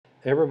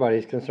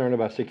everybody's concerned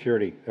about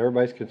security.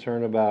 Everybody's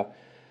concerned about,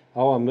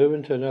 oh, I'm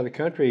moving to another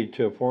country,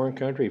 to a foreign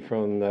country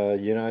from the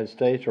United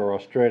States or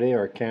Australia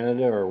or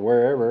Canada or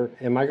wherever.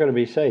 Am I going to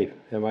be safe?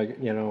 How am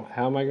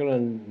I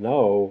going to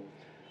know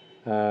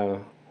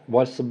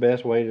what's the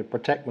best way to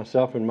protect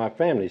myself and my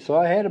family? So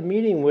I had a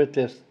meeting with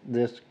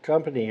this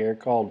company here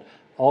called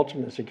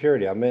Ultimate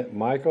Security. I met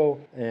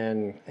Michael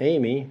and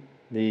Amy,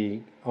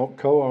 the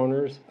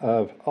co-owners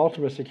of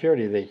Ultimate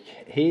Security.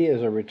 He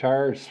is a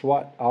retired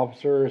SWAT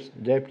officer,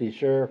 deputy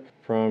sheriff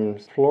from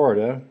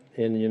Florida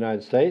in the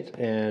United States,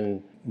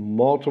 and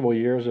multiple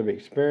years of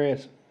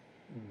experience,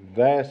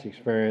 vast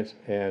experience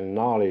and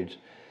knowledge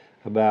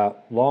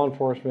about law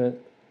enforcement,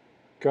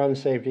 gun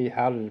safety,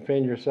 how to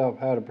defend yourself,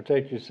 how to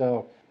protect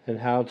yourself, and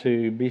how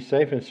to be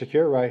safe and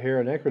secure right here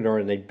in Ecuador.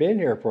 And they've been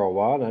here for a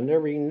while, and I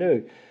never even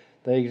knew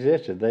they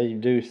existed. They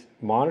do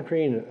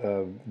monitoring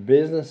of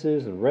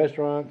businesses and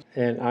restaurants,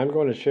 and I'm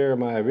going to share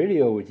my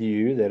video with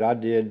you that I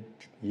did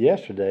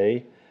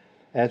yesterday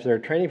at their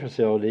training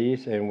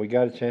facilities, and we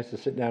got a chance to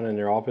sit down in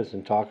their office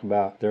and talk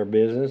about their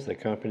business, the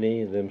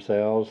company,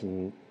 themselves,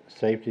 and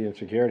safety and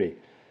security.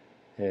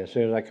 And as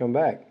soon as I come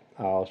back,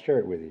 I'll share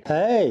it with you.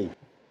 Hey!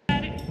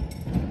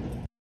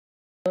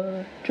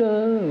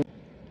 Roger!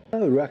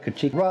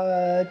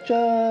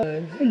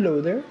 Roger!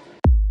 Hello there.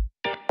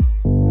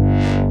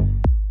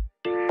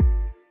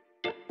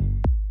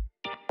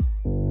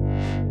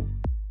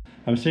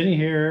 I'm sitting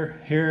here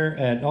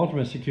at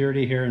Ultimate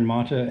Security here in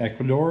Manta,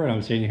 Ecuador, and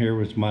I'm sitting here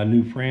with my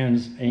new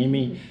friends,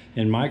 Amy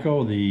and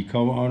Michael, the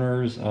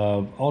co-owners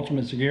of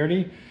Ultimate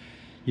Security.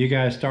 You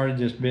guys started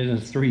this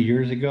business 3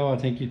 years ago, I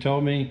think you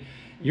told me.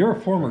 You're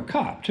a former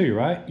cop too,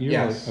 right?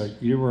 Yes.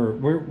 Where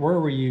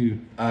were you?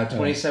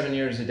 27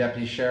 years a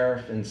deputy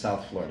sheriff in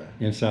South Florida.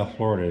 In South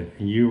Florida.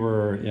 And you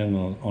were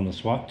on the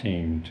SWAT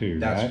team too,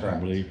 That's right? correct. I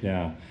believe,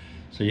 yeah.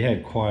 So you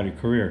had quite a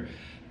career.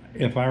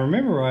 If I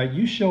remember right,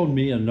 you showed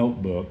me a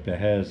notebook that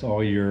has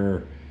all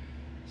your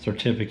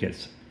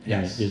certificates.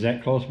 Yes. Is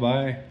that close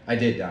by? I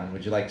did, Don.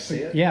 Would you like to see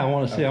it? Yeah, I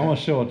want to see. Okay. I want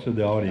to show it to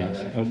the audience.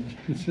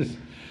 It's just,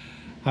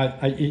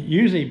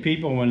 usually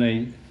people, when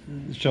they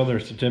show their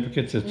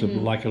certificates, it's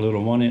like a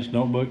little 1-inch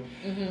notebook.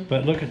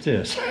 But look at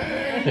this.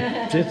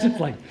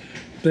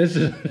 this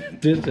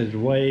is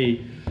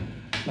way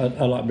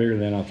a lot bigger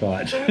than I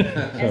thought.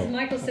 As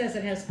Michael says,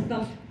 it has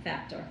thump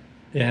factor.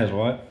 It has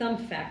what?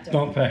 Thump factor.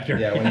 Thump factor.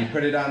 Yeah, when you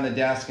put it on the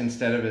desk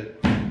instead of it,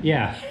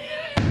 Yeah.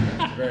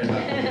 it's very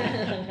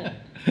loud.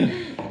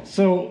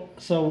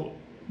 So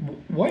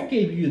what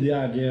gave you the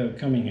idea of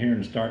coming here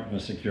and starting a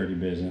security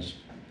business?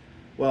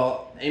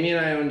 Well, Amy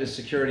and I owned a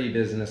security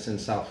business in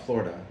South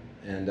Florida,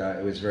 and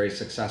it was very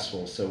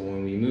successful. So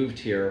when we moved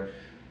here,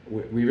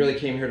 we really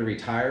came here to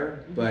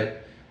retire,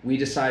 but we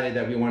decided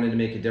that we wanted to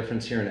make a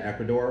difference here in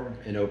Ecuador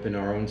and open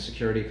our own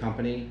security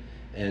company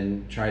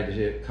and tried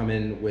to come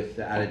in with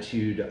the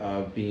attitude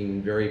of being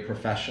very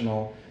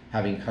professional,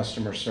 having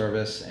customer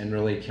service, and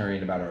really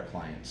caring about our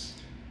clients.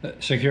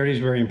 Security is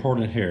very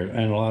important here,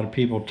 and a lot of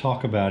people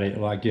talk about it.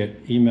 I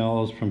get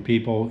emails from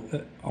people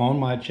on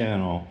my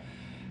channel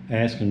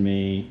asking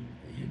me,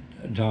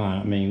 Don,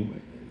 I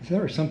mean,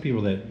 there are some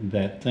people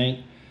that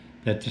think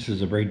that this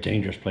is a very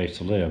dangerous place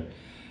to live.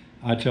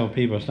 I tell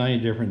people it's not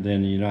any different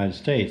than the United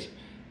States.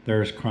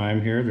 There's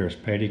crime here, there's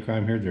petty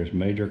crime here, there's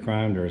major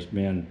crime, there's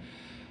been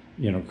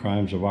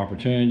crimes of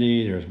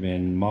opportunity, there's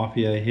been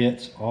mafia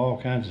hits, all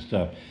kinds of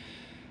stuff.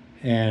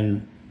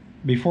 And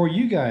before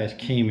you guys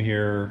came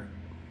here,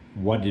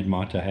 what did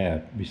Manta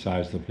have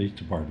besides the police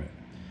department?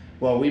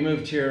 Well, we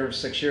moved here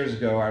 6 years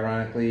ago,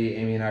 ironically,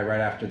 Amy and I, right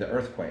after the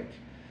earthquake.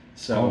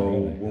 So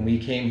really? When we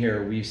came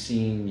here, we've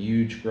seen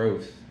huge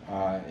growth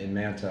in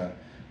Manta,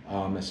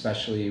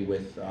 especially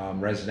with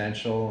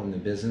residential and the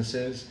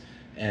businesses.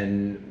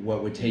 And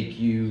what would take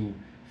you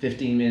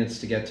 15 minutes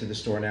to get to the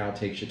store now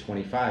takes you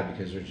 25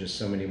 because there's just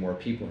so many more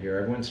people here.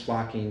 Everyone's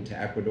flocking to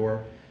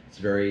Ecuador. It's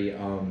very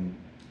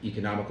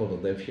economical to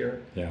live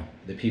here. Yeah.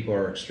 The people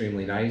are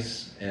extremely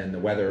nice, and the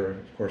weather,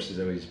 of course, is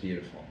always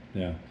beautiful.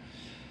 Yeah.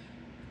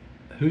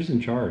 Who's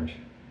in charge?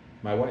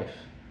 My wife,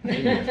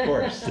 Amy, of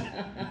course.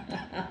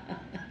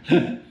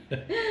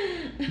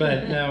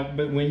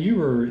 But when you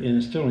were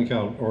still in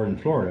or in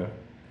Florida,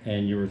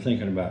 and you were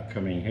thinking about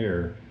coming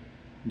here,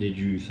 did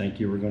you think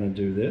you were going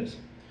to do this?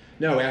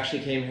 No, we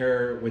actually came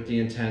here with the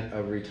intent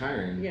of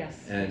retiring.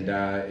 Yes. And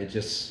it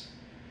just,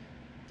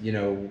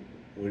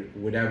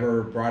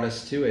 whatever brought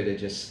us to it, it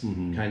just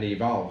kind of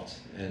evolved.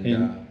 And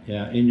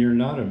and you're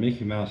not a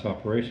Mickey Mouse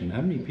operation.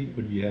 How many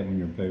people do you have on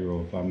your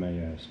payroll, if I may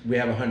ask? we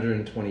have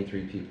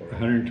 123 people. Right?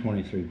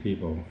 123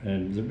 people.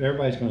 And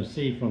everybody's going to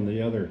see from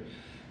the other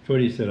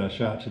footage that I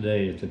shot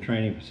today at the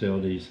training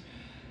facilities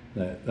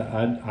that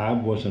I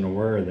wasn't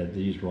aware that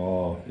these were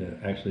all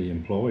actually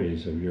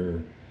employees of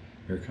your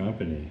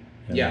company.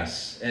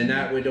 Yes, and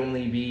that would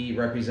only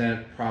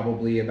represent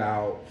probably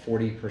about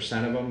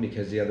 40% of them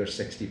because the other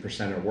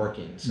 60% are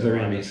working. So they're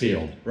in the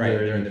field. Right,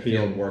 they're in the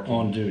field working.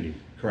 On duty.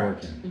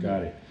 Correct. Working.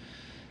 Got it.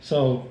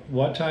 So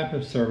what type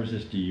of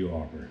services do you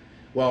offer?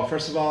 Well,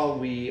 first of all,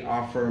 we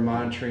offer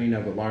monitoring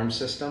of alarm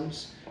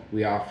systems.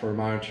 We offer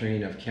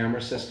monitoring of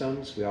camera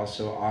systems. We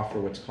also offer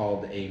what's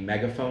called a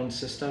megaphone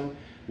system,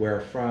 where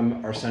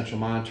from our central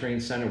monitoring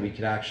center, we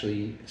could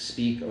actually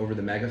speak over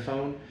the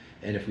megaphone.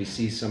 And if we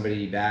see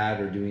somebody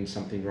bad or doing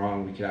something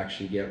wrong, we could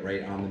actually get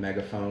right on the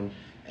megaphone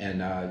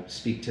and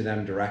speak to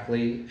them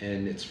directly.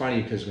 And it's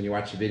funny because when you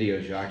watch the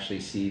videos, you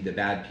actually see the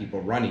bad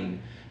people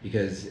running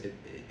because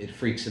it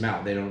freaks them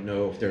out. They don't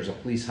know if there's a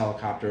police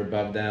helicopter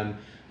above them.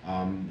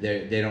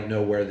 They don't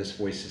know where this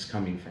voice is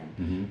coming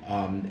from.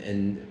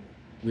 And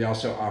we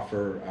also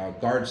offer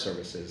guard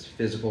services,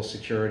 physical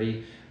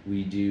security.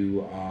 We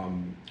do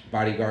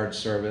bodyguard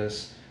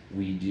service.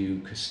 We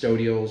do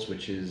custodials,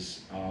 which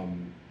is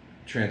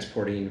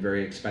transporting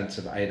very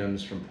expensive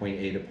items from point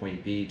A to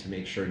point B to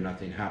make sure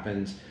nothing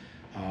happens.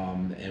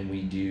 And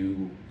we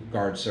do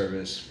guard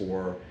service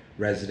for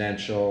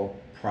residential,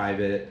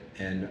 private,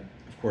 and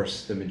of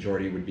course the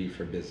majority would be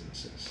for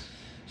businesses.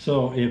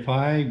 So if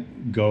I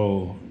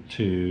go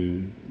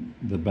to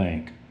the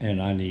bank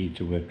and I need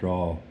to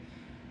withdraw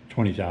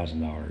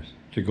 $20,000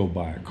 to go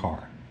buy a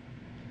car,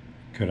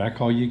 could I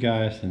call you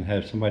guys and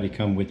have somebody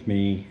come with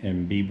me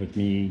and be with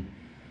me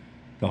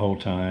the whole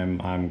time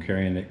I'm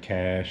carrying it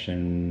cash?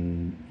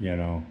 And you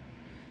know,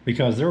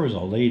 because there was a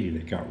lady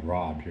that got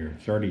robbed here,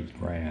 30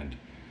 grand.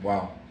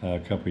 Wow. A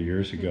couple of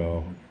years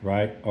ago,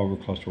 right over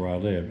close to where I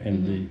live,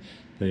 and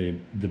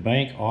the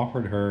bank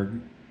offered her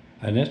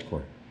an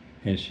escort,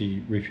 and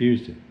she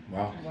refused it.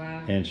 Wow.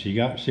 Wow. And she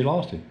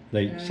lost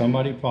it.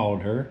 Somebody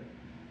followed her,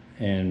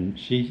 and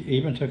she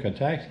even took a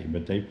taxi,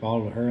 but they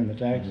followed her in the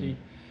taxi,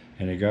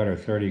 and it got her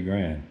 30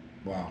 grand.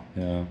 Wow.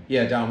 Yeah.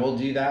 Yeah, Don, we'll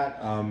do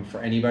that for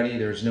anybody.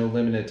 There's no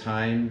limited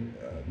time,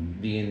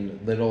 being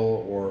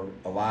little or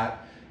a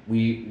lot.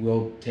 We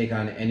will take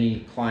on any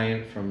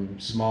client from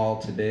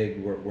small to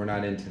big. We're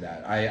not into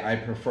that. I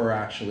prefer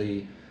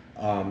actually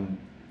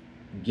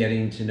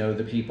getting to know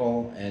the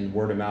people, and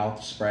word of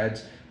mouth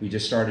spreads. We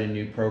just started a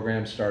new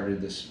program,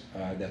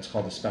 that's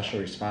called the Special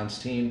Response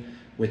Team.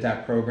 With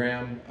that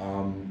program,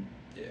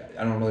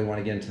 I don't really want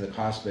to get into the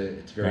cost, but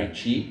it's very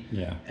cheap.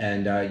 Yeah.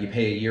 And you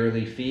pay a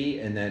yearly fee,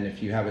 and then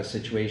if you have a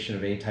situation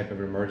of any type of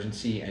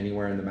emergency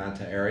anywhere in the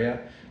Manta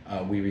area,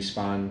 we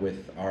respond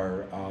with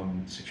our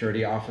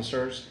security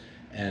officers,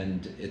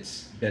 and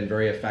it's been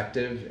very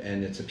effective,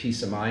 and it's a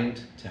peace of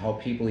mind to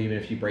help people. Even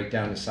if you break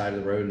down the side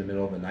of the road in the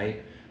middle of the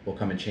night, we'll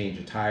come and change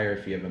a tire.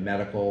 If you have a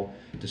medical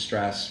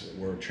distress,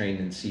 we're trained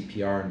in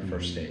CPR and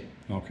first aid.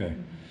 Okay.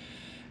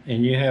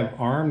 And you have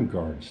armed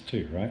guards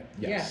too, right?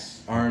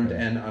 Yes. Armed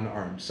and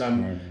unarmed.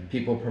 Some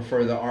people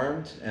prefer the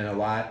armed, and a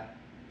lot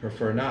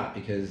prefer not,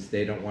 because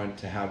they don't want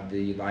to have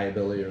the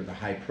liability or the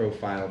high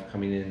profile of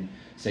coming in,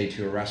 say,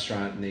 to a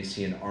restaurant and they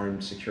see an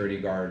armed security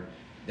guard.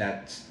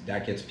 That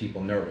gets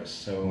people nervous.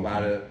 So a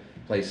lot of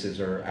places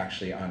are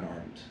actually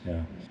unarmed.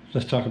 Yeah.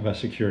 Let's talk about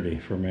security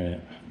for a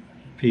minute.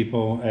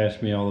 People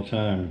ask me all the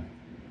time,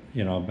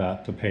 you know,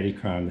 about the petty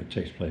crime that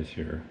takes place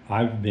here.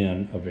 I've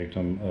been a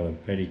victim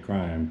of petty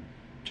crime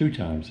 2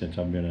 times since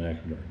I've been in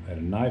Ecuador. I had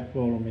a knife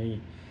pulled on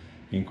me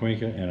in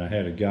Cuenca, and I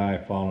had a guy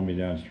following me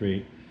down the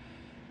street.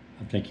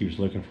 I think he was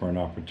looking for an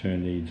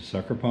opportunity to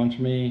sucker punch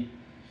me,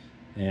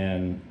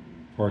 and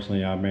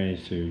fortunately I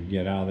managed to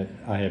get out of it.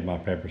 I had my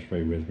pepper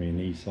spray with me, and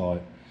he saw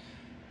it.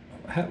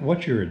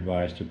 What's your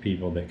advice to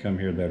people that come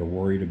here that are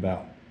worried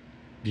about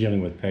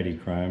dealing with petty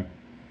crime?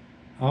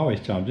 I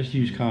always tell them, just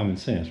use common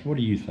sense. What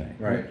do you think?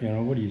 Right. You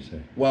know, what do you say?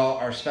 Well,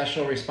 our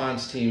special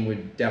response team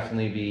would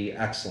definitely be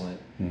excellent,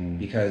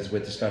 because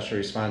with the special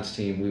response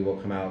team, we will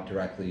come out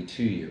directly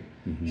to you.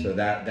 So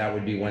that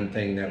would be one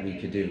thing that we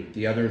could do.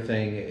 The other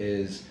thing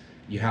is,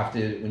 you have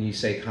to, when you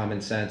say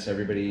common sense,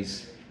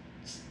 everybody's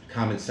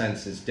common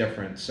sense is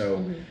different.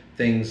 So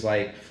things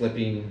like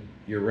flipping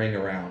your ring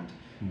around,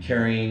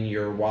 carrying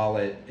your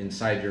wallet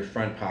inside your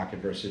front pocket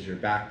versus your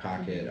back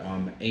pocket.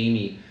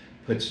 Amy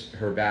puts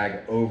her bag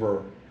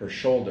over her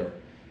shoulder,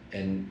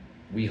 and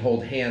we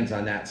hold hands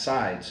on that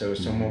side. So if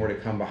someone were to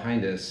come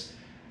behind us,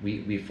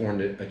 we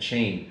formed a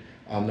chain.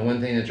 The one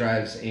thing that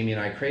drives Amy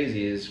and I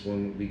crazy is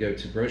when we go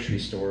to grocery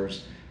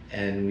stores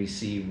and we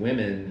see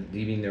women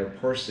leaving their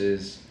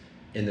purses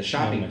in the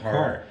shopping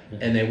cart,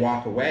 and they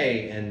walk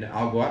away, and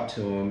I'll go up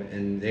to them,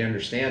 and they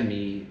understand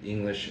me,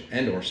 English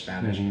and or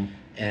Spanish,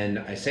 and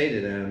I say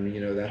to them,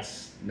 you know,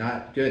 that's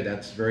not good,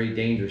 that's very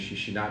dangerous, you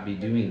should not be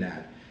doing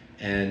that.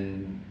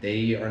 And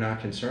they are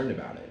not concerned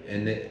about it.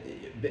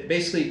 And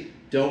basically,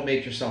 don't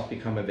make yourself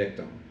become a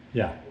victim.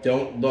 Yeah.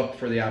 Don't look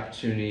for the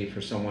opportunity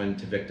for someone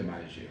to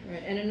victimize you.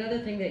 Right, and another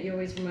thing that you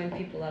always remind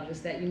people of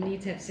is that you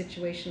need to have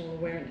situational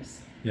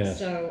awareness. Yes.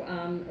 So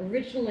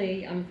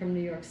originally, I'm from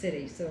New York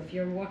City, so if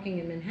you're walking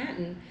in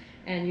Manhattan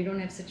and you don't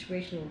have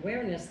situational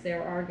awareness,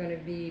 there are going to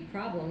be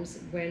problems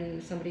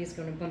when somebody is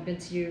going to bump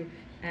into you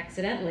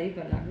accidentally,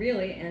 but not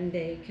really, and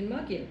they can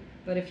mug you.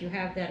 But if you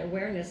have that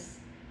awareness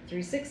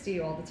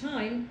 360 all the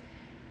time,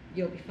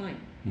 you'll be fine.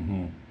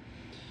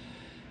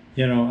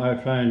 You know, I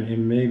find,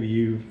 and maybe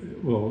you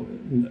will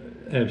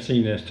have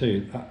seen this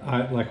too.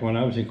 I like when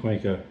I was in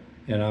Cuenca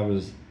and I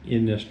was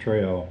in this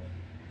trail,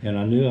 and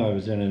I knew I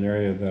was in an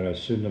area that I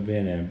shouldn't have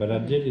been in, but I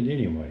did it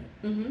anyway.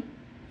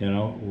 You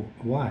know,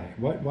 why?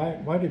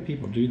 Why do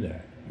people do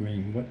that? I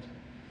mean, what?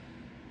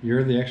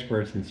 You're the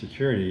experts in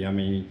security. I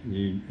mean,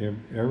 you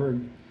ever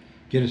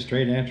get a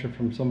straight answer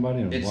from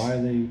somebody on why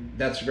they?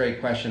 That's a great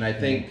question. I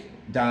think,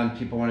 Don,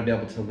 people want to be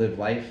able to live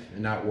life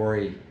and not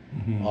worry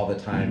all the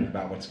time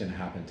about what's going to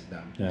happen to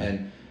them. Yeah.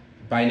 And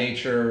by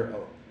nature,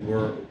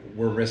 we're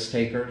risk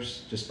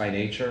takers just by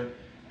nature,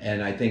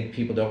 and I think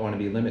people don't want to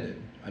be limited.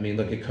 I mean,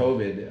 look at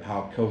COVID,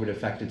 how COVID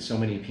affected so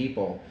many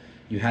people.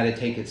 You had to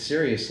take it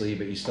seriously,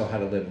 but you still had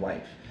to live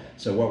life.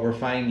 So what we're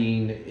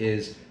finding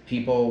is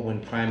people,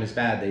 when crime is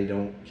bad, they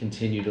don't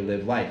continue to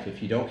live life.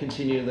 If you don't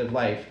continue to live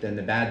life, then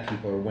the bad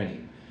people are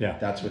winning. Yeah.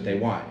 That's what they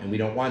want, and we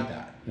don't want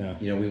that. Yeah.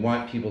 You know, we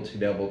want people to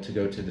be able to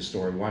go to the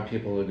store. We want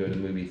people to go to the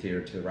movie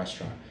theater, to the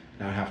restaurant,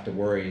 not have to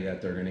worry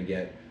that they're going to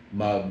get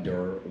mugged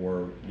or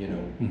you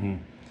know,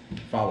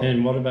 followed.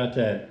 And what about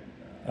that?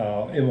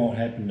 It won't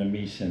happen to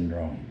me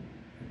syndrome.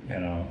 You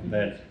know,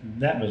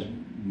 that was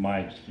my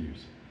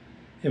excuse.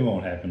 It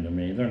won't happen to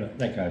me.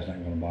 That guy's not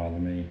going to bother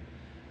me.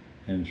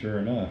 And sure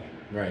enough,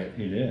 Right.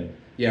 he did.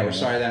 Yeah, we're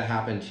sorry that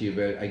happened to you,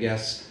 but I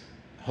guess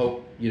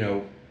hope, you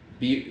know,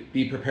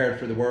 be prepared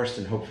for the worst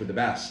and hope for the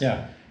best.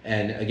 Yeah.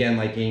 And again,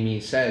 like Amy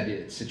said,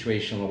 it's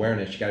situational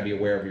awareness. You got to be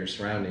aware of your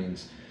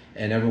surroundings.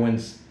 And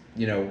everyone's,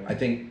 you know, I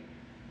think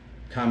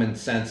common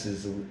sense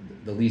is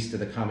the least of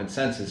the common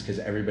senses, because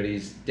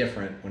everybody's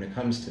different when it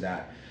comes to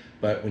that.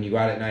 But when you go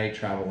out at night,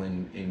 travel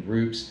in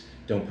groups,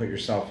 don't put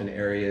yourself in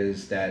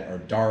areas that are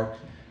dark.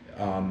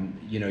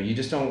 You know, you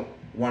just don't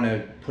want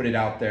to put it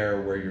out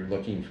there where you're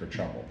looking for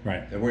trouble.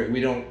 Right. And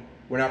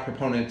we're not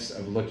proponents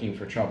of looking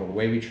for trouble. The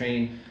way we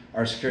train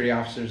our security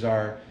officers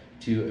are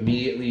to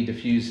immediately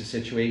diffuse the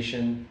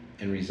situation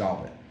and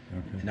resolve it.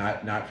 Okay.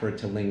 Not for it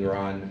to linger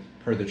on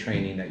per the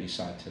training that you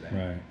saw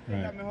today.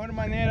 Right. La mejor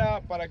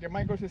manera para que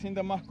Michael se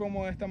sienta más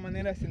cómodo de esta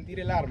manera es sentir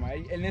el arma.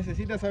 Él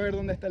necesita saber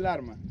dónde está el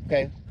arma.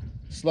 Okay.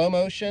 Slow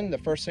motion. The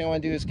first thing I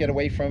want to do is get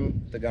away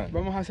from the gun.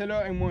 Vamos a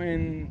hacerlo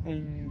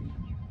en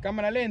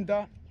cámara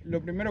lenta. Lo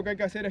primero que hay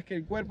que hacer es que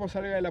el cuerpo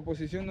salga de la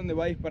posición donde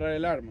va a disparar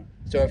el arma.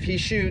 So if he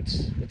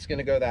shoots, it's going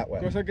to go that way.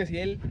 Cosa que si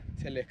él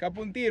se le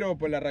escapa un tiro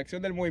por la reacción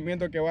del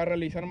movimiento que va a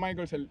realizar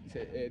Michael,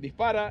 se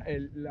dispara,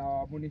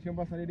 la munición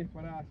va a salir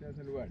disparada hacia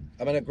ese lugar.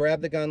 I'm going to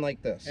grab the gun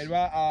like this. Él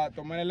va a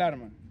tomar el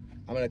arma,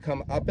 I'm going to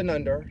come up and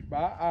under.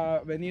 va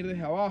a venir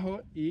desde abajo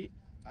y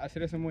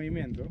hacer ese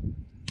movimiento.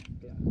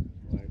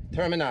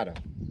 Terminado.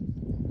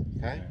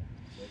 Okay?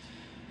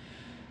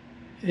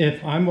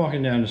 If I'm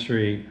walking down the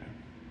street,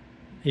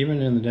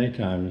 even in the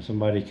daytime, and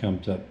somebody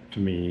comes up to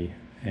me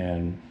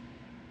and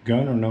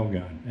gun or no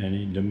gun, and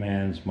he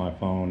demands my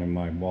phone and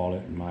my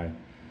wallet and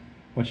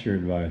what's your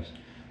advice?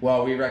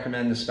 Well, we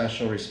recommend the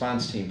Special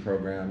Response Team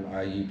program.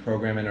 You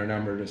program in our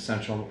number to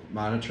Central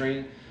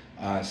Monitoring.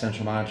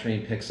 Central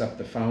Monitoring picks up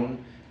the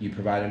phone. You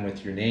provide them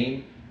with your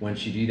name.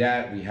 Once you do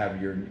that, we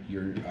have your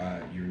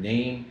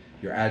name,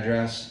 your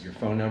address, your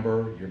phone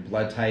number, your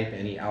blood type,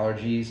 any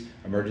allergies,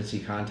 emergency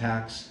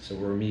contacts. So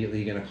we're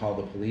immediately going to call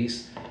the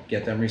police,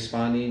 get them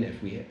responding.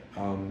 If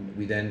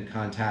we then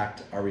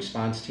contact our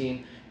response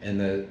team, and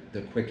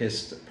the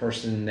quickest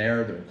person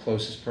there, the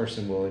closest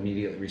person, will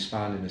immediately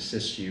respond and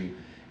assist you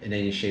in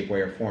any shape,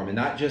 way, or form. And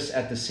not just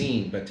at the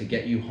scene, but to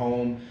get you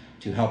home,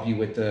 to help you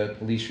with the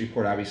police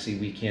report. Obviously,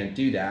 we can't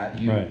do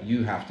that.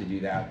 You have to do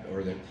that,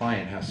 or the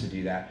client has to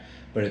do that.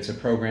 But it's a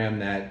program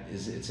that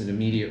it's an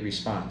immediate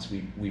response.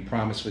 We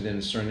promise within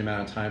a certain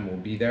amount of time we'll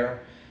be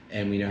there,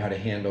 and we know how to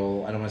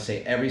handle, I don't want to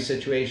say every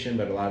situation,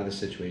 but a lot of the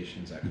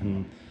situations that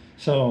come up.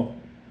 So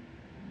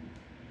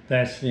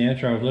that's the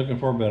answer I was looking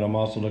for, but I'm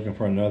also looking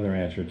for another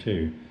answer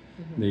too.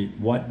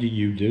 What do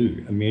you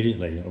do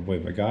immediately?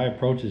 If a guy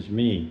approaches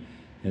me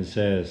and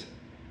says,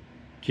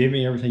 give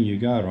me everything you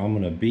got or I'm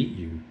going to beat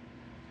you.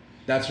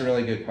 That's a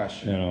really good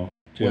question. You know,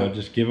 do I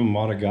just give them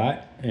what I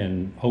got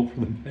and hope for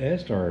the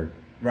best, or?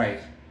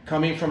 Right.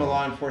 Coming from a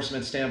law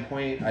enforcement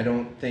standpoint, I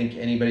don't think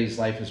anybody's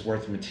life is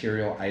worth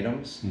material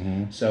items.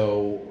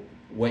 So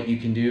what you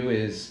can do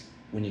is,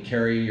 when you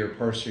carry your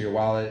purse or your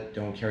wallet,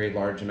 don't carry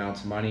large amounts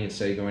of money.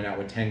 Instead of going out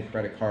with 10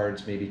 credit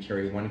cards, maybe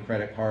carry one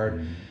credit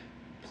card.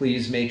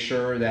 Please make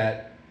sure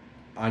that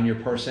on your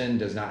person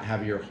does not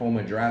have your home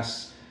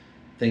address,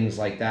 things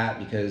like that,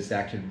 because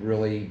that could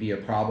really be a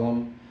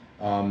problem.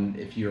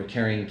 If you're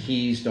carrying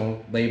keys,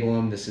 don't label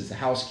them, this is the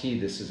house key,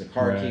 this is a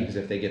car key, because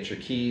if they get your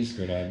keys.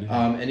 Good idea.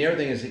 And the other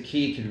thing is, the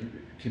key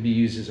could be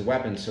used as a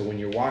weapon. So when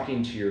you're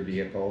walking to your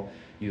vehicle,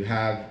 you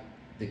have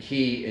the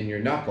key in your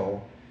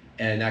knuckle,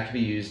 and that can be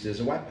used as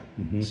a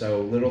weapon.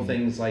 So little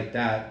things like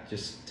that,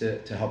 just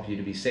to help you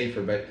to be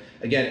safer. But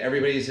again,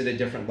 everybody's at a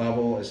different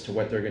level as to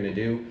what they're going to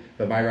do.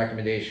 But my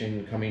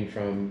recommendation, coming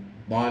from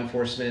law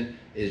enforcement,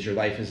 is your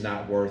life is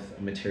not worth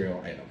a material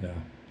item.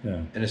 Yeah.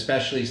 And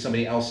especially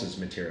somebody else's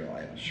material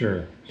item.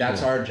 Sure.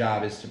 That's our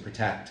job, is to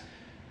protect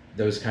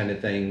those kind of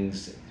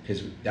things,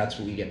 because that's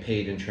what we get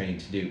paid and trained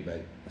to do.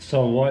 But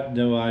So what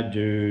do I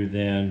do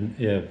then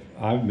if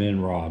I've been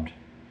robbed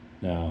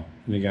now?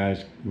 And the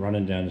guy's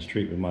running down the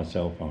street with my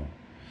cell phone.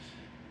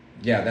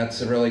 yeah,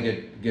 that's a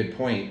really good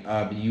point.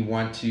 You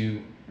want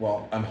to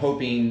well, I'm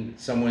hoping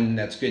someone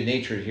that's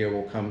good-natured here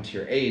will come to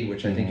your aid,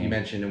 which I think you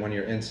mentioned in one of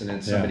your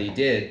incidents somebody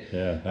did.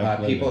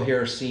 Yeah, People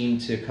here seem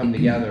to come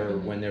together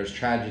when there's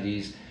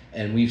tragedies,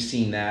 and we've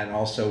seen that. And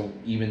also,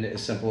 even as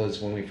simple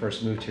as when we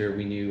first moved here,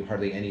 we knew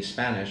hardly any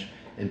Spanish,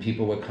 and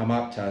people would come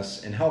up to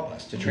us and help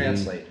us to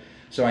translate.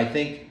 So I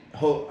think,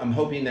 I'm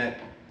hoping that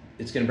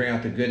it's going to bring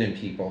out the good in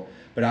people.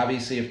 But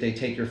obviously, if they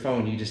take your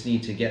phone, you just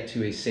need to get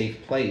to a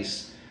safe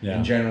place. Yeah.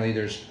 And generally,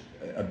 there's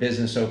a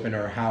business open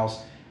or a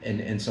house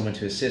and someone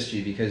to assist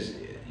you, because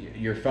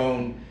your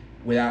phone,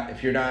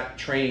 if you're not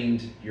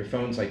trained, your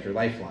phone's like your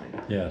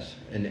lifeline. Yes.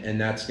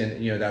 And that's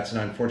gonna, that's an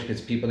unfortunate,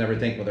 because people never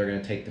think, well, they're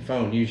going to take the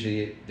phone.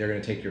 Usually, they're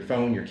going to take your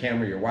phone, your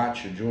camera, your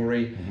watch, your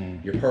jewelry,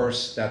 your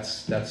purse.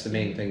 That's the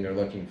main thing they're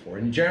looking for.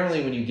 And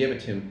generally, when you give it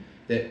to them,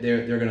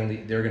 they're going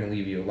to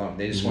leave you alone.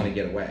 They just want to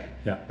get away.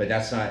 Yeah. But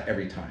that's not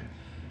every time,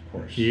 of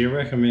course. Do you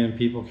recommend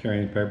people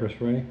carrying pepper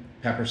spray?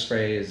 Pepper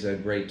spray is a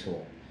great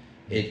tool.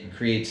 It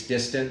creates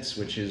distance,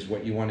 which is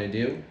what you want to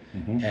do,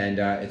 and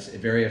it's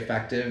very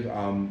effective.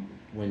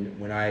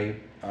 When I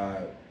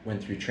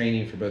went through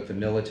training for both the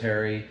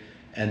military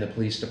and the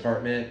police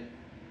department,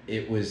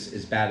 it was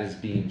as bad as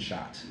being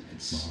shot.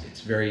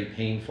 It's very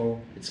painful.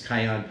 It's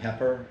cayenne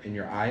pepper in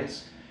your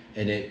eyes,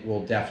 and it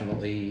will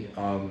definitely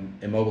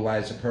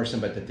immobilize a person.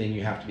 But the thing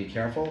you have to be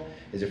careful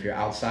is if you're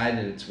outside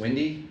and it's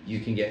windy,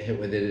 you can get hit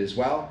with it as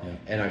well. Yeah.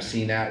 And I've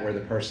seen that where the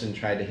person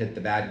tried to hit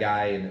the bad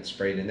guy and it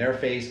sprayed in their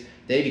face.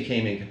 They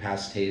became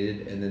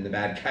incapacitated, and then the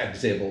bad guy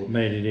was able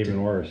Made it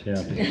even worse,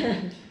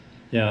 yeah.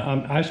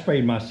 Yeah, I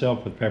sprayed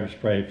myself with pepper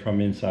spray from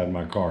inside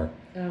my car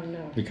Oh,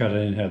 no. because I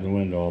didn't have the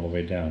window all the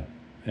way down.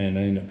 And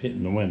I ended up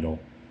hitting the window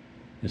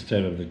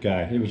instead of the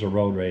guy. It was a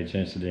road rage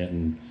incident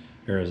in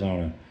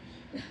Arizona.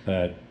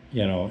 But,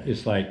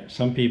 it's like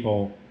some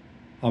people,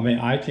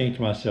 I think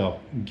to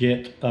myself,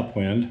 get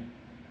upwind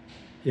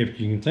if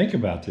you can think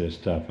about this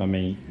stuff.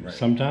 Right.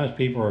 Sometimes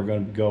people are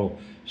going to go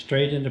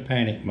straight into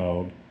panic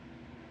mode.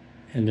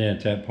 And then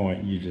at that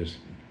point, you just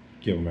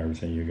give them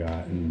everything you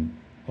got and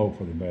hope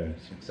for the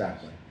best.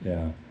 Exactly.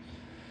 Yeah.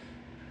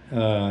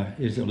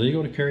 Is it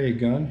legal to carry a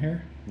gun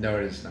here? No,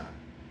 it is not.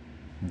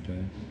 Okay.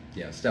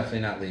 Yeah, it's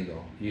definitely not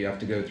legal. You have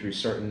to go through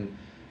certain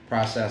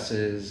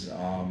processes.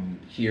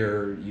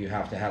 Here, you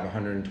have to have a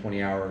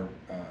 120-hour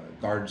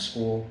guard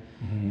school,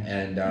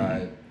 and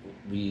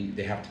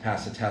they have to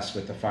pass a test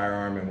with the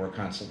firearm, and we're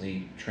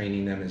constantly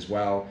training them as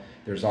well.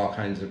 There's all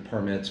kinds of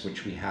permits,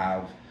 which we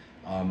have.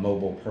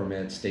 Mobile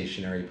permits,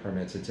 stationary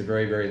permits. It's a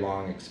very, very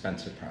long,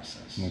 expensive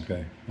process.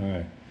 Okay, all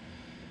right.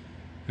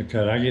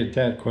 Because I get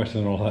that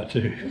question a lot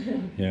too,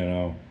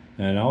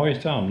 and I always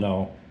tell them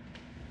no.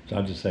 So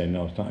I just say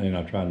no. It's not,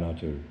 I try not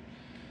to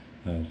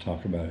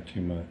talk about it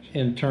too much.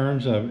 In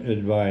terms of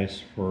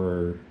advice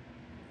for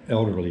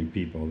elderly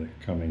people that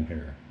come in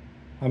here,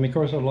 of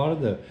course, a lot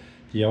of the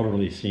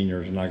elderly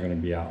seniors are not going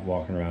to be out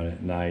walking around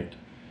at night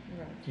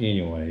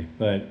anyway,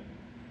 but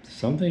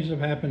some things have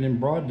happened in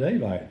broad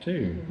daylight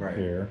too. Right.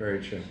 Here.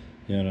 Very true.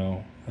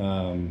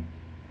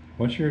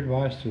 What's your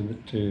advice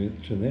to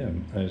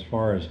them as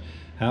far as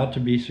how to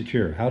be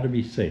secure, how to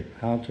be safe,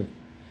 how to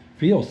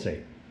feel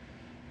safe?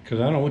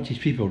 Because I don't want these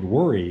people to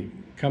worry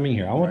coming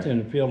here. I want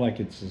them to feel like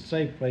it's a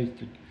safe place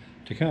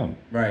to come.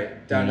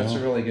 Right. That's a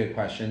really good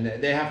question.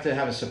 They have to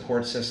have a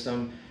support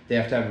system. They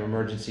have to have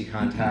emergency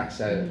contacts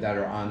that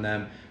are on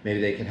them.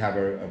 Maybe they could have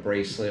a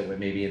bracelet with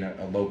maybe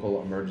a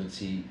local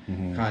emergency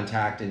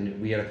contact.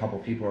 And we had a couple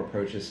people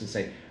approach us and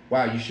say,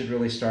 wow, you should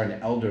really start an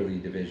elderly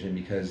division,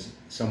 because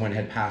someone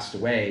had passed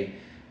away,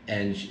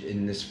 and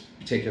this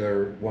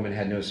particular woman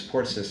had no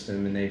support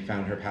system, and they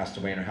found her passed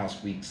away in her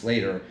house weeks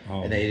later,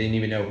 and they didn't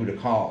even know who to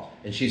call.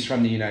 And she's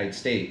from the United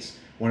States.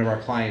 One of our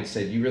clients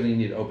said, you really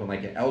need to open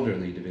like an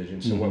elderly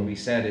division. So what we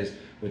said is,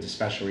 with the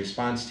special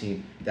response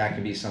team, that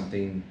could be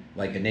something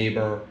like a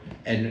neighbor.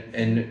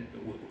 And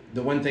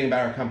the one thing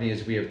about our company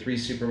is we have 3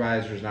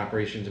 supervisors, an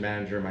operations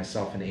manager,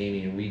 myself, and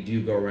Amy, and we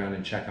do go around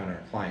and check on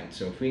our clients.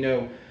 So if we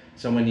know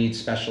someone needs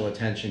special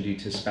attention due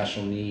to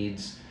special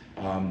needs,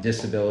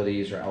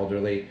 disabilities, or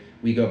elderly,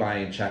 we go by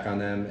and check on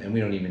them, and we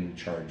don't even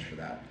charge for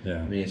that.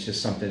 Yeah. It's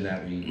just something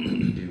that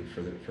we do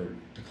for the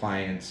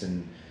clients,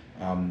 and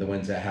the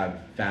ones that have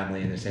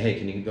family, and they say, hey,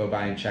 can you go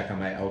by and check on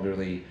my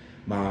elderly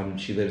mom?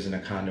 She lives in a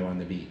condo on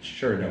the beach.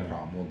 Sure, no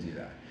problem, we'll do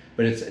that.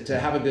 But it's to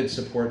have a good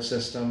support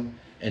system,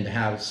 and to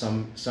have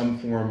some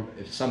form,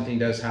 if something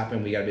does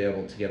happen, we got to be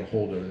able to get a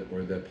hold of it,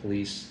 or the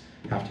police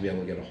have to be able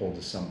to get a hold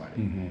of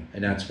somebody.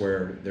 And that's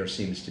where there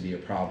seems to be a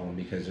problem,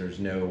 because there's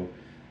no,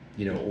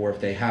 or if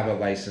they have a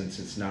license,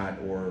 it's not,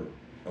 or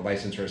a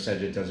license or a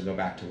sedge, it doesn't go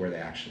back to where they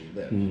actually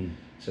live.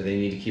 So they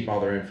need to keep all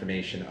their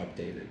information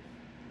updated.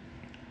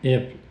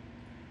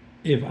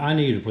 If I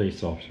need a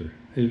police officer,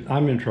 if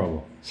I'm in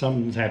trouble,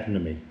 something's happened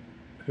to me,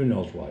 who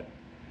knows what.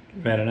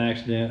 I've had an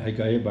accident, I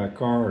got hit by a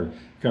car, or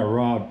got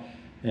robbed,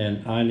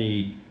 and I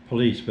need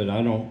police, but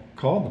I don't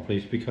call the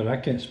police because I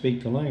can't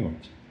speak the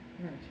language.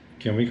 Right.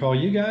 Can we call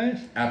you guys?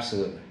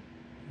 Absolutely.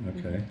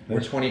 Okay. We're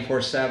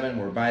 24/7,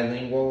 we're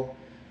bilingual,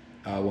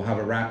 we'll have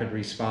a rapid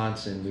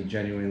response, and we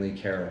genuinely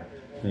care.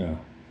 Yeah,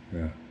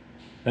 yeah.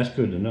 That's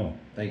good to know.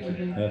 Thank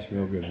you. That's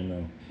real good to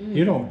know.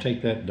 You don't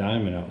take that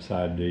diamond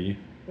outside, do you?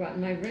 What,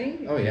 my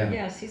ring? Oh, yeah.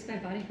 Yes, he's my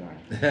bodyguard.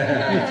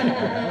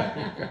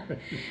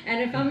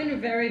 And if I'm in a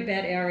very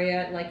bad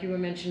area, like you were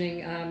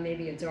mentioning,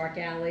 maybe a dark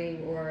alley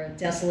or a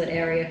desolate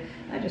area,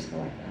 I just go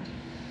like that.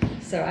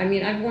 So, I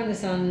mean, I've worn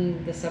this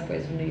on the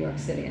subways of New York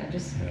City. I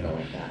just go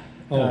like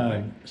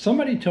that.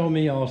 Somebody told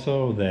me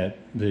also that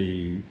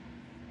the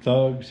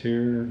thugs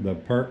here, the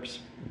perps,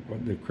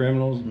 the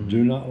criminals,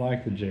 do not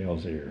like the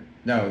jails here.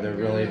 No, they're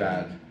really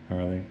bad.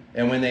 Are they?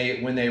 And when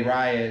they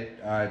riot,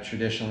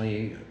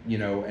 traditionally, you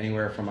know,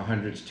 anywhere from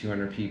 100 to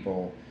 200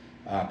 people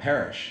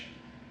perish.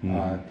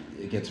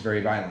 It gets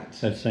very violent. That's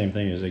the same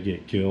thing as they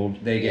get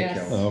killed. They get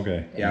Yes. killed. Oh,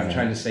 okay. Yeah, I'm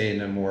trying to say it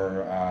in a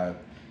more.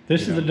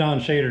 This is the Don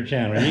Shader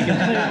channel. You can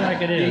say it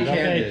like it is. Be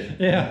Okay.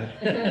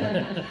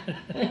 candid.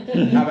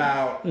 Yeah. How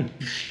about?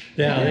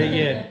 Yeah, they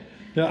get.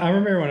 I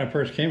remember when I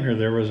first came here,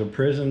 there was a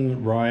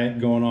prison riot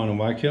going on in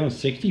Waikiki, and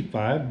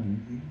 65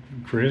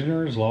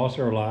 prisoners lost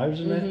their lives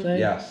in that thing.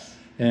 Yes.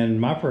 And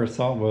my first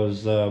thought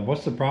was,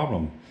 what's the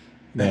problem?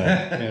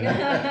 But, you know,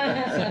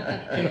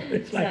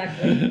 it's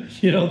Exactly.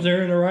 like, you know,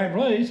 they're in the right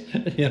place,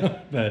 you know,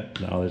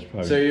 but no, there's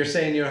probably. So you're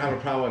saying you don't have a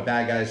problem with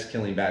bad guys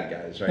killing bad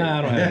guys, right? No,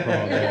 I don't have a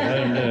problem with that. Let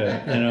them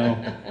do it, you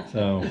know.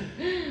 So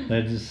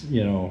that just,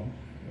 you know,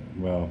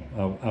 well,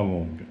 I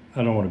won't.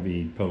 I don't want to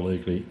be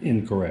politically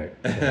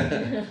incorrect.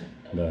 So,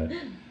 but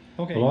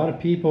okay. A lot of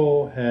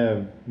people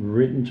have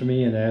written to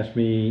me and asked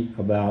me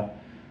about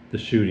the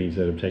shootings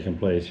that have taken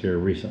place here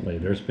recently.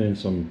 There's been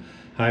some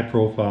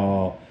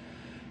high-profile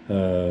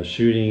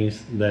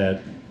shootings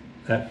that,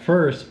 at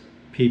first,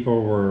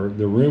 people were.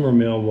 The rumor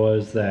mill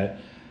was that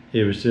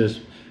it was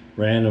just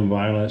random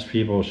violence,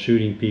 people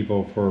shooting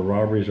people for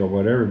robberies or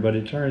whatever. But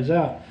it turns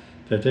out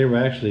that they were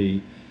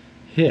actually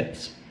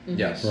hits.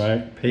 Yes.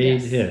 Right?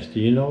 Paid Yes. hits. Do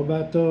you know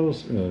about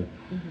those?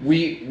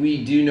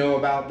 We do know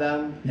about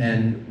them,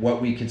 and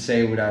what we could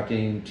say without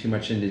getting too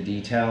much into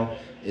detail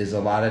is a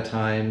lot of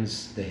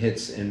times the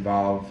hits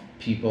involve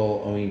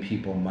people owing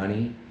people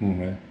money,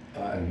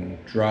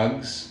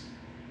 drugs,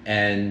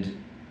 and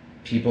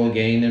people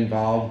getting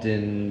involved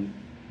in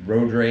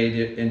road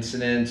rage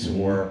incidents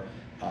or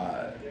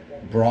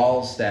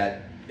brawls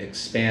that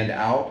expand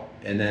out,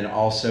 and then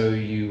also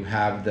you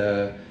have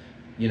the,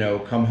 you know,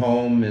 come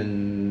home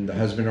and the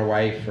husband or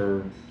wife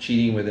are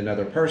cheating with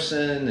another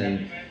person,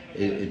 and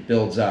it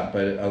builds up.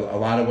 But a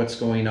lot of what's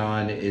going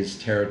on is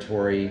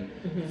territory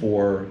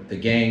for the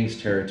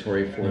gangs,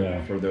 territory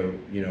for the,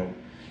 you know,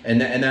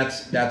 and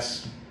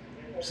that's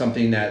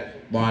something that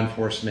law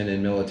enforcement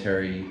and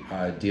military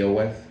deal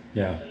with.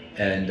 Yeah.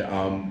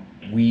 And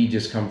we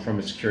just come from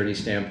a security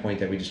standpoint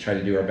that we just try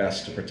to do our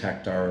best to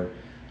protect our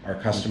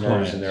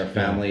customers and their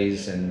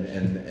families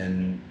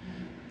and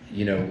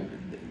you know,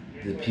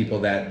 the people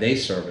that they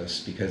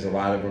service, because a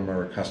lot of them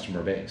are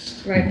customer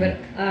based. Right, but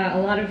a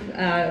lot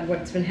of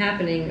what's been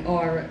happening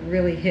are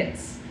really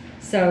hits.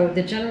 So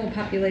the general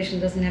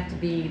population doesn't have to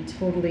be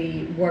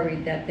totally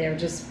worried that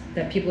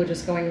that people are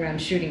just going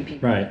around shooting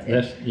people. Right.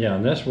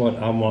 And that's what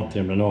I want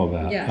them to know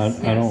about. Yes,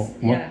 I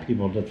don't want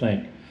people to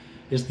think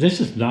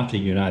this is not the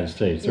United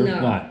States. There's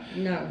not.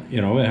 No.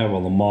 You know, we have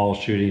all the mall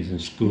shootings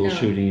and school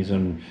shootings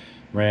and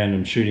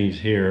random shootings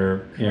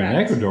here in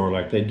Ecuador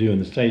like they do in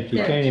the States.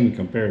 You can't even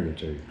compare the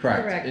two.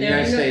 Correct. In the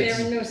There United States,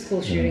 are no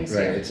school shootings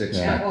right, here it's at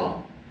expected.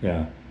 all.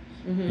 Yeah.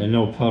 And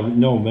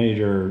no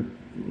major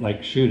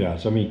like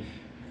shootouts. I mean,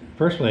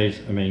 first place,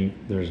 I mean,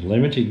 there's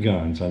limited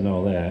guns. I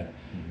know that.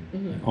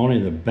 Only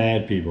the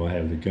bad people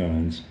have the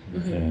guns.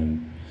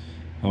 And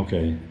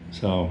okay,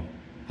 so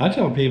I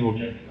tell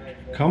people,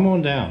 come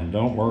on down.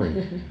 Don't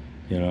worry.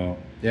 You know.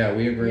 Yeah,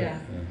 we agree. Yeah,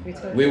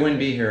 We wouldn't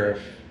be here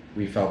if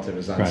we felt it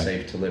was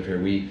unsafe to live here.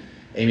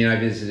 Amy and I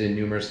visited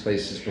numerous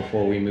places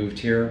before we moved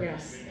here.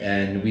 Yes.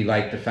 And we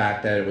liked the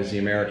fact that it was the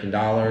American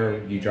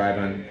dollar. You drive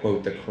on,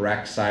 quote, the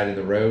correct side of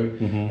the road.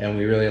 And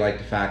we really like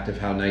the fact of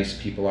how nice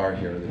people are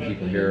here. The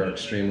people here are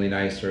extremely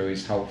nice. They're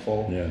always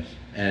helpful. Yes.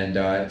 And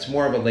it's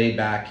more of a laid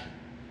back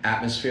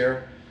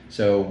atmosphere.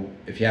 So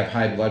if you have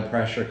high blood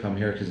pressure, come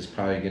here because it's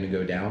probably going to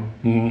go down.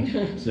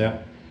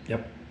 Yep.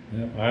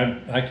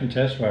 I can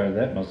testify to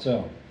that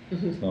myself.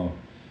 So,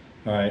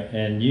 all right,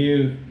 and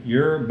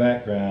your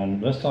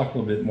background. Let's talk a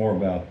little bit more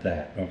about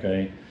that.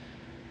 Okay,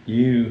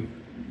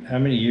 how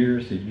many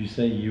years did you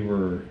say you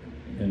were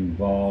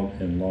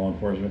involved in law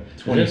enforcement?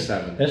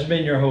 27. That's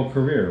been your whole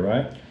career,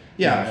 right?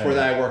 Yeah, before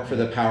that I worked for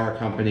the power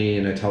company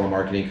and a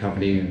telemarketing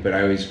company, but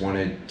I always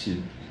wanted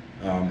to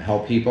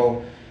help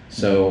people.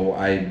 So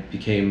I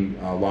became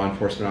a law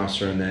enforcement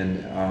officer, and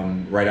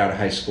then right out of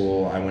high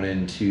school I went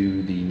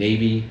into the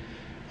Navy,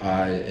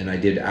 and I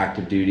did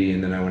active duty,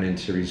 and then I went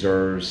into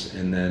reserves,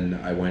 and then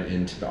I went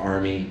into the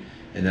Army,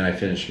 and then I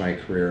finished my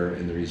career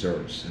in the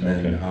reserves. And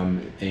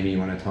then Amy, you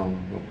want to tell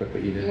them real quick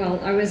what you did? Well,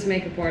 I was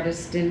makeup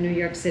artist in New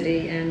York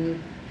City,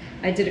 and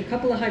I did a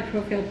couple of high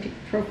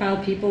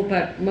profile people,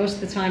 but most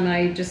of the time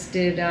I just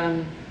did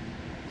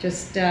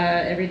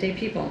everyday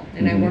people.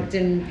 And I worked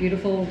in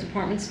beautiful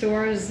department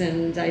stores,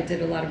 and I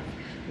did a lot of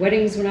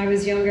weddings when I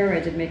was younger. I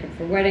did makeup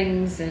for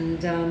weddings,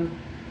 and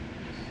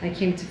I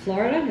came to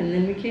Florida, and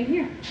then we came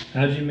here.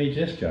 How did you meet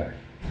this guy?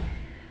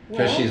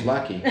 Because Well, she's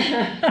lucky.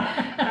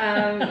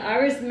 I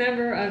was a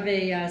member of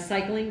a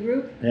cycling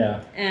group,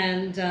 Yeah.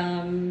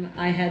 and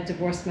I had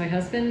divorced my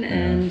husband,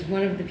 and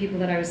one of the people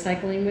that I was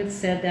cycling with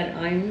said that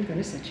I'm going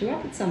to set you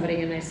up with somebody,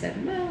 and I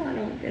said, well, I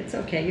don't. It's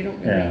okay. You don't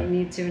really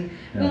need to. And,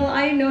 well,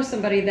 I know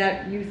somebody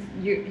that you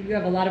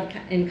have a lot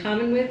in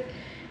common with,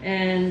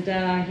 and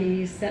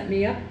he set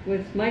me up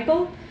with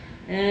Michael,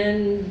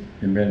 and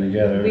You've been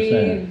together ever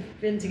since.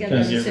 we've been together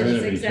Can't ever get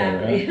rid since. of each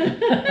other,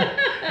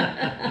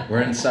 Exactly.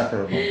 We're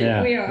inseparable.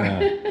 Yeah. We are.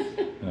 Yeah.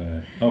 All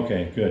right.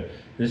 Okay, good.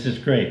 This is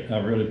great. I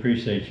really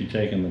appreciate you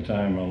taking the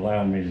time and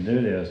allowing me to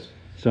do this.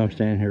 So I'm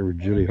standing here with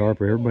Judy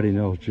Harper. Everybody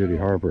knows Judy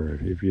Harper.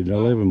 If you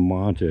live in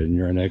Manta and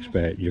you're an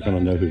expat, you're going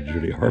to know who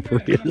Judy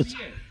Harper is.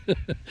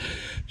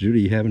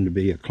 Judy, you happen to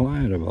be a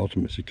client of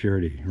Ultimate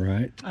Security,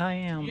 right? I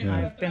am. Yeah.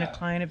 I've been a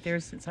client of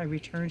theirs since I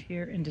returned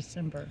here in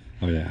December.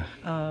 Oh, yeah.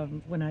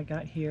 When I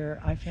got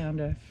here, I found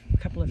a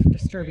couple of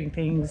disturbing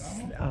things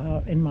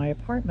in my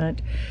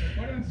apartment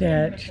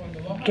that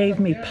gave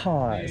me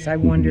pause. I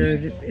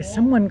wondered, is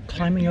someone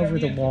climbing over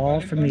the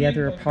wall from the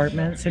other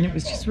apartments? And it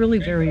was just really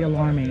very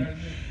alarming.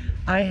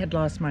 I had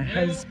lost my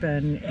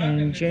husband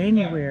in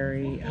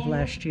January of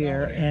last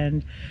year,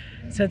 and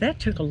so that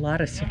took a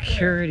lot of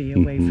security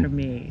away from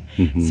me.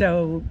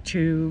 So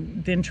to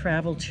then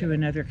travel to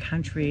another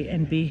country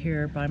and be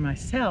here by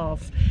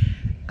myself,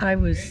 I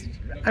was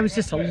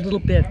just a little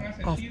bit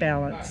off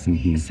balance.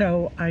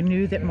 So I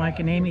knew that Mike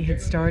and Amy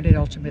had started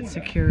Ultimate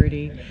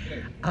Security.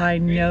 I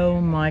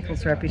know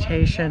Michael's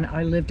reputation.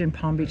 I lived in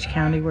Palm Beach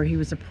County where he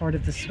was a part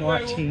of the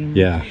S.W.A.T team.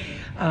 Yeah.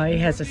 He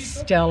has a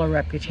stellar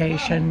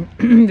reputation.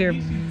 They're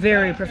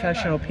very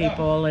professional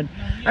people, and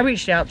I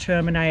reached out to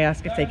him and I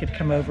asked if they could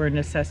come over and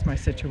assess my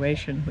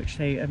situation, which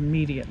they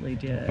immediately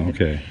did.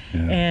 Okay.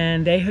 Yeah.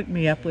 And they hooked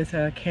me up with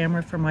a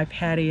camera for my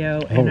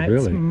patio, Oh, and it's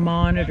really?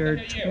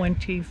 monitored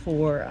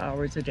 24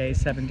 hours a day,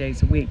 7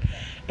 days a week.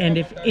 And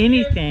if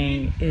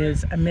anything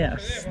is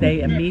amiss,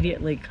 they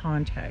immediately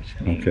contact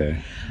me.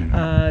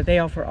 Okay. They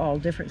offer all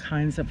different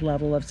kinds of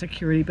level of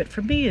security, but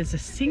for me as a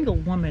single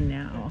woman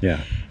now,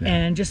 Yeah.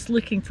 and just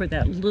looking for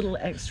that little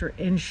extra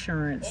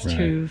insurance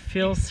to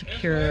feel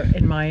secure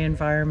in my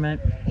environment,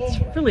 it's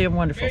really a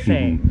wonderful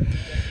thing.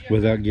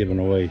 Without giving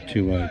away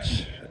too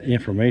much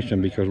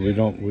information, because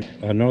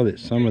I know that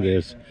some of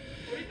this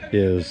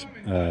is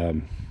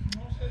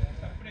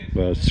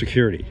well,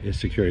 security. It's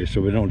security,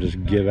 so we don't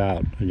just give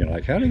out,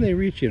 like, how do they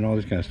reach you and all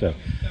this kind of stuff.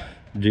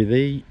 Do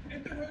they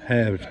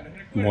have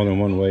more than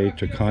one way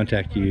to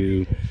contact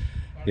you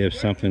if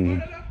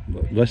something,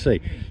 let's say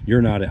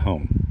you're not at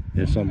home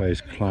and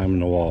somebody's climbing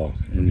the wall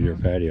into your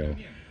patio?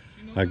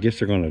 I guess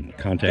they're going to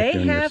contact you They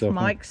on your have cell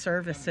phone? mic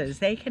services.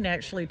 They can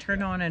actually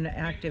turn on an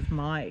active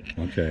mic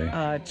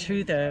Okay.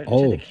 to the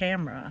Oh.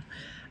 camera,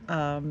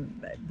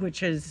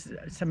 which is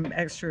some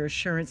extra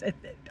assurance.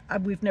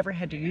 We've never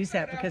had to use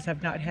that because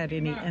I've not had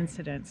any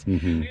incidents.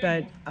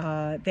 But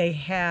they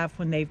have,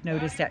 when they've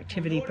noticed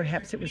activity,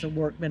 perhaps it was a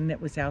workman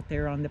that was out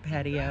there on the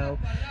patio,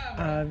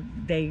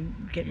 they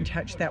get in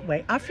touch that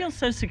way. I feel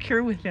so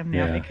secure with them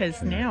now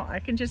because now I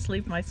can just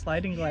leave my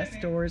sliding glass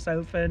doors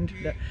open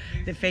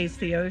that face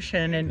the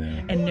ocean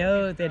and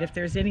know that if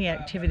there's any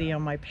activity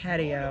on my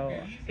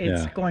patio,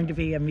 it's going to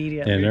be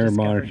immediately And they're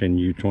discovered. monitoring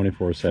you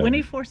 24/7.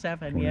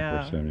 24/7,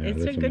 yeah. 24/7, yeah,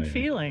 It's a that's good amazing.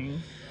 feeling.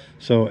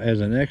 So as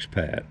an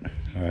expat,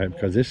 all right,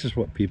 because this is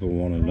what people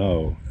want to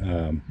know.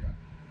 I'm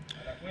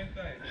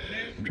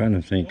trying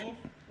to think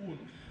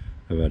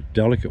of a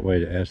delicate way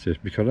to ask this,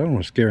 because I don't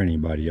want to scare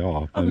anybody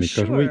off. Oh, because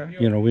sure.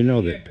 we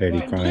know that petty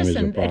crime is a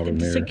Listen, problem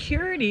here.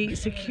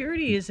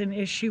 security is an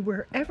issue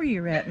wherever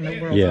you're at in the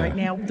world Yeah. right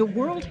now. The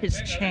world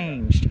has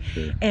changed,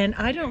 Sure. and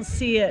I don't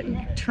see it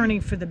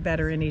turning for the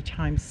better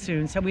anytime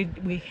soon. So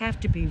we have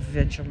to be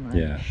vigilant.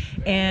 Yeah.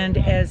 And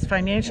as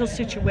financial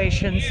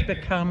situations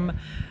become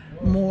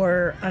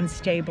more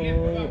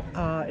unstable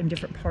in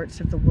different parts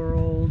of the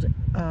world,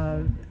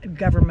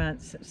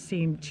 governments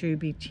seem to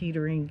be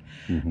teetering.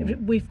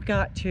 We've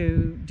got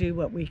to do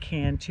what we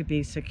can to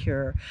be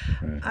secure.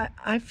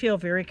 I feel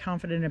very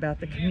confident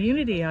about the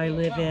community I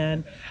live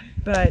in,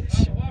 but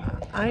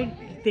I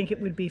think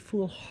it would be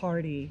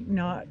foolhardy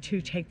not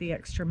to take the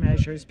extra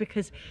measures,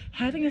 because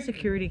having a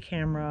security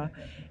camera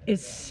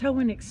is so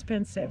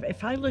inexpensive.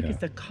 If I look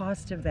at the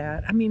cost of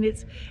that, I mean,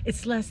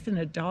 it's less than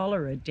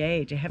 $1 a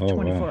day to have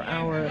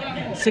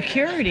 24-hour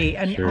security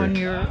and on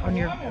your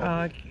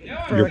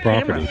for Your a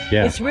camera. property.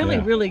 Yeah, It's really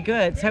yeah. really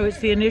good. So it's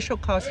the initial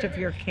cost of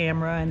your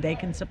camera, and they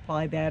can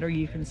supply that, or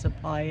you can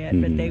supply it,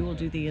 but they will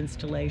do the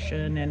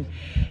installation. And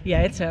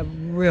yeah, it's a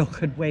real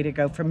good way to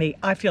go for me.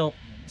 I feel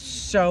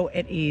so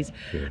at ease.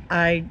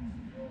 I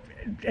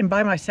am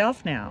by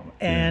myself now,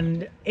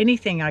 and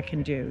anything I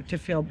can do to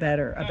feel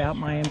better about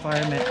my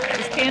environment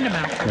is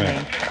tantamount for me.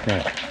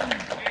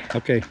 Right.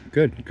 Okay,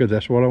 good.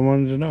 That's what I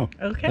wanted to know.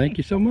 Okay. Thank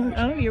you so much.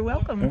 Oh, you're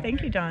welcome.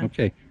 Thank you, Don.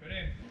 Okay.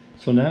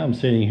 So now I'm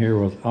sitting here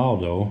with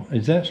Aldo.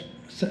 Is that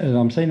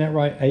I'm saying that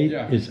right?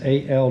 Yeah. It's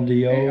ALDO?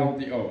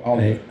 ALDO.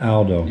 Aldo.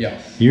 Aldo.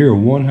 Yes. You're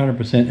 100%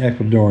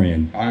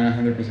 Ecuadorian. I'm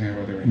 100%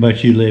 Ecuadorian.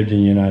 But you lived in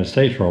the United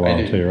States for a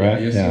while too, right? Yeah, I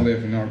used to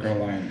live in North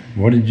Carolina.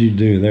 What did you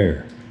do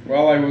there?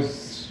 Well, I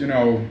was,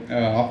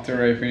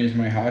 after I finished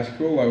my high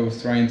school, I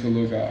was trying to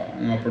look at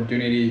an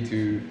opportunity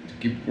to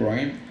keep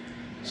growing.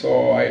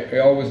 So I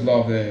always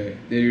loved the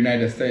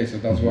United States, so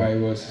that's why I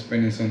was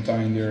spending some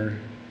time there.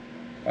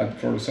 But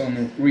for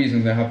some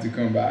reasons, I have to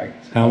come back.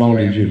 So How long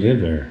did you live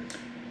there?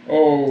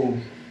 Oh,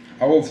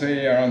 I will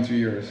say around 2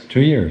 years.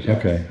 2 years, Yes.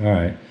 okay, all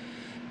right.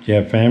 Do you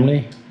have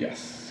family?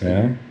 Yes.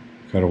 Yeah.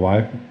 Got a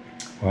wife,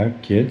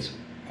 kids?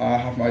 I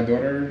have my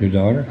daughter. Your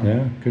daughter?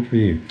 Yeah, good for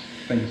you.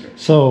 Thank you, sir.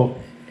 So,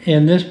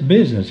 in this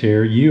business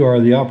here, you are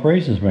the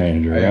operations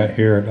manager, I am. right,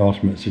 here at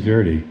U.S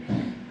Security.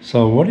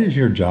 So, what is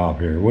your job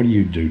here? What do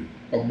you do?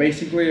 Well,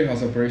 basically,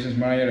 as operations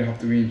manager, I have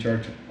to be in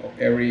charge of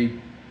every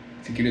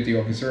security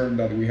officer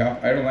that we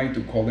have. I don't like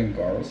to call them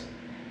guards,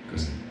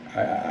 because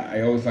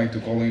I always like to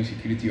call them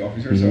security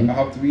officers. Mhm. So I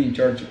have to be in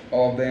charge of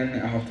all of them.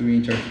 I have to be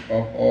in charge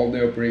of all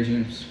the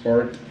operations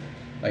part,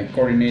 like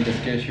coordinate the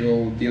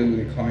schedule, deal with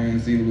the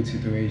clients, deal with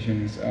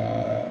situations.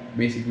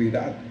 Basically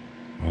that.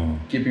 Wow.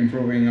 Keep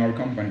improving our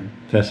company.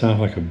 That sounds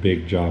like a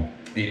big job.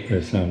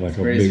 That sounds like It's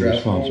a very big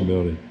stressful.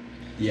 responsibility.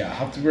 Yeah, I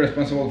have to be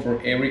responsible for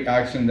every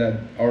action that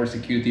our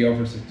security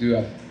officers do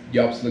at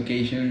jobs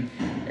location.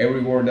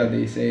 Every word that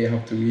they say, I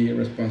have to be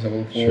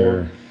responsible for.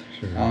 Sure.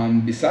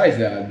 Besides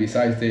that,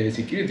 besides the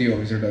security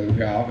officer that we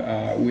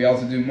have, we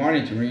also do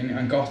monitoring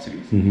and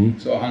custody. Mm-hmm.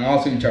 So I'm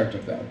also in charge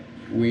of that.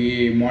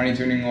 We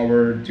monitoring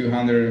over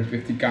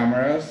 250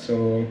 cameras.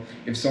 So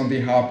if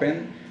something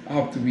happens, I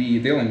have to be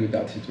dealing with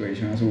that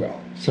situation as well.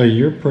 So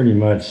you're pretty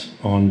much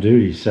on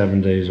duty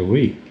 7 days a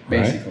week,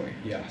 right? Basically,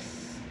 yes.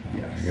 Oh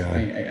Yes. my God. I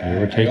You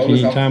ever take any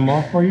always have- time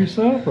off for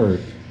yourself, or?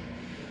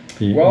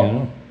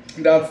 Well,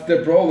 that's the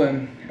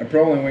problem. A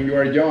problem when you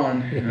are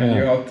young, Yeah.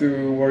 you have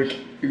to work.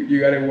 You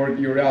gotta work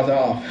your ass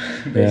off,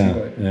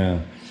 basically. Yeah.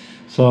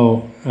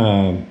 So,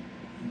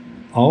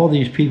 all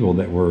these people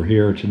that were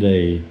here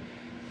today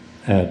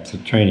at the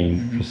training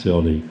Mm-hmm.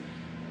 facility,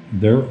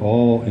 they're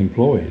all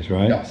employees,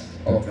 right? Yes,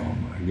 all of them. Oh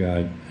my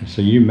God.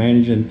 So you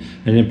managing,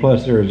 and then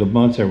plus there's a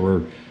bunch that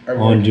were Are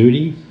on working.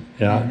 duty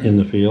out Mhm. in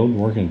the field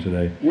working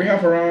today. We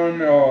have around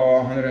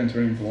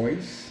 120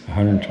 employees.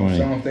 120.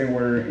 Some of them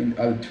were in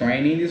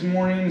training this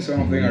morning.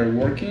 Some of them Mhm. are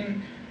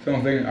working. Some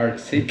of them are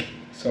sick.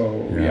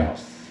 So Yeah.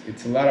 yes,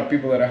 it's a lot of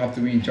people that I have to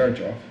be in charge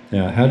of,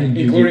 Yeah. How did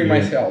you including get,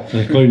 myself.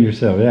 Including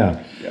yourself, yeah.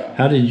 Yeah.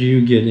 How did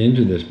you get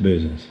into this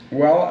business?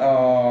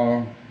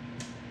 Well,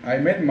 I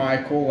met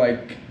Michael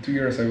like 2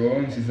 years ago,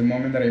 and since the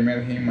moment that I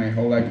met him, my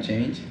whole life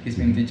changed. He's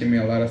been teaching me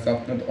a lot of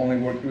stuff, not only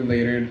work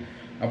related,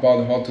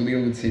 about how to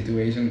deal with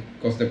situations.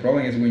 Because the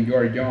problem is when you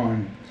are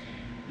young,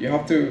 you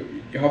have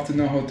to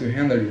know how to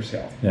handle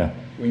yourself. Yeah.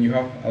 When you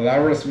have a lot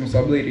of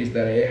responsibilities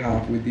that I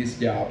have with this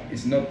job,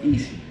 it's not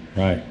easy.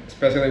 Right.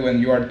 Especially when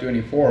you are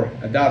 24.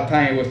 At that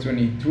time, I was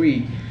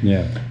 23.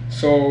 Yeah.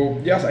 So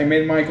yes, I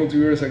met Michael 2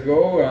 years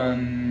ago,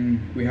 and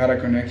we had a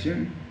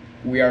connection.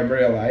 We are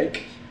very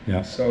alike.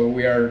 Yeah. So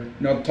we are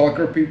not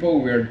talker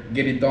people. We are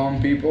get it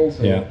done people.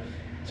 So Yeah.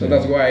 so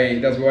that's why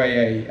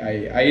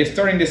I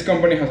started this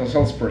company as a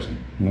salesperson,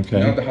 Okay.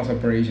 not as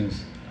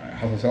operations.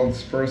 As a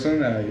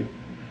salesperson,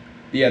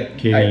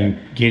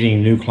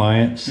 Getting new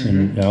clients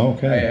and oh,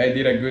 okay. I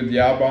did a good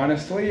job,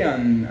 honestly,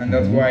 and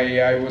that's Mhm. why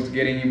I was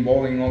getting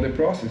involved in all the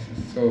processes.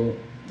 So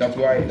that's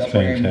why I'm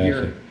Fantastic.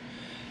 here.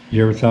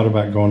 You ever thought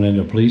about going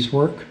into police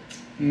work?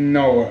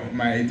 No,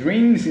 my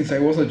dream since I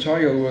was a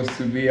child was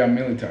to be a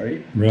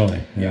military.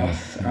 Really? Yeah.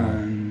 Yes,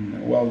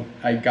 and well,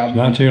 I got. It's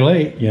not too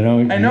late, you know.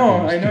 I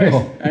know,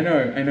 Still. I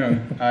know.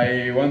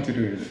 I want to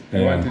do it.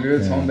 I want to do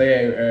it Yeah. someday.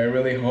 I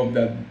really hope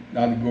that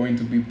that's going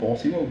to be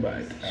possible,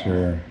 but.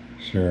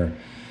 Sure.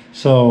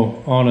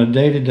 So on a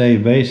day-to-day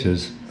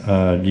basis,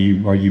 are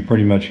you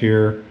pretty much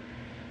here?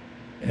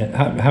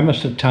 How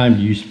much of time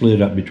do you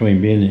split up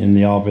between being in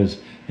the office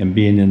and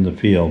being in the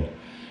field?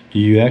 Do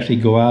you actually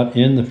go out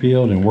in the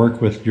field and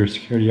work with your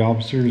security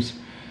officers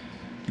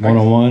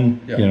one-on-one?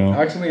 Yeah. You know.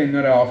 Actually, I'm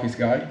not an office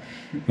guy.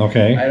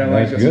 Okay. I don't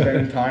like to that's good.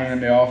 spend time in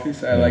the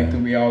office. I like Yeah. to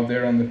be out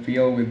there on the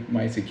field with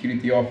my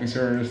security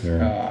officers.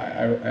 Sure.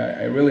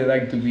 I really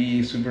like to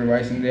be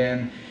supervising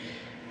them.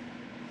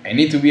 I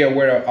need to be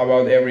aware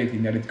about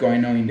everything that is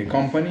going on in the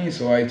company,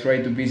 so I try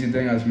to visit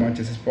them as much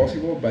as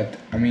possible. But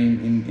I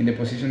mean, in the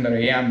position that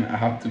I am, I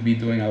have to be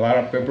doing a lot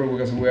of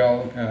paperwork as well.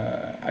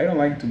 I don't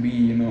like to be,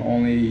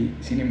 only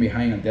sitting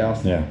behind a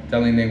desk Yeah.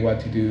 telling them what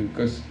to do,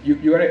 because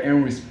you gotta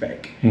earn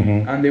respect.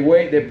 Mhm. And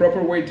the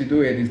proper way to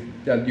do it is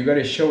that you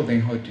gotta show them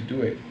how to do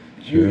it.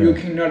 Sure. You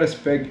cannot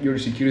expect your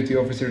security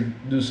officer to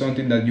do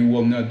something that you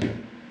will not do.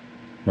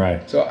 Right.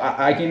 So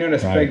I cannot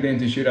expect Right. them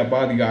to shoot a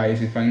bad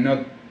guys if I'm not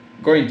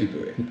going to do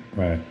it.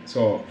 Right.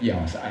 So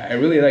yes, I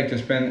really like to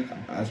spend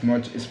as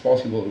much as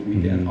possible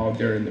with them Mhm. out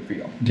there in the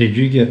field. Did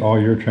you get all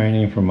your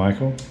training from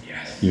Michael?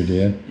 Yes. You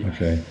did? Yes.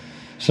 Okay.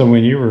 So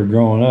when you were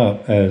growing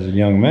up as a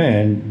young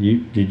man,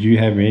 did you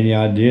have any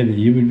idea that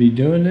you would be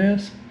doing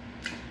this?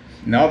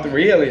 Not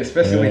really,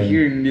 especially Really?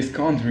 here in this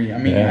country. I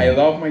mean, Yeah. I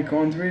love my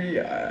country.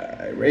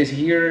 I raised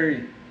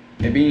here.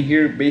 I've been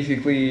here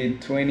basically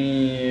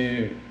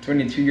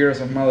 22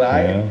 years of my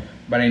life, Yeah.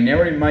 but I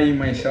never imagined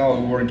myself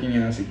working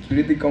in a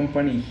security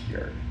company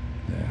here.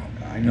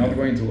 Yeah. I'm not Yeah.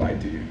 going to lie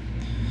to you.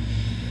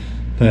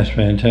 That's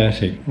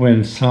fantastic.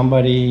 When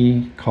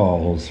somebody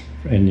calls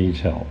and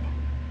needs help,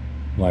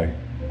 like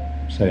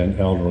say an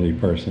elderly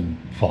person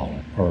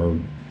fallen or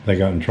they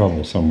got in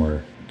trouble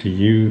somewhere, do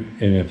you,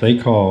 and if they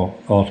call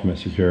Ultimate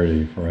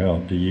Security for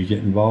help, do you get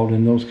involved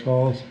in those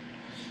calls?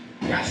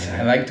 Yes,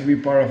 I like to be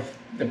part of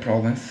the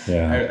problems.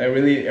 Yeah. I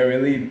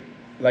really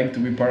like to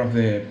be part of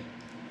the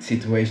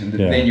situation, the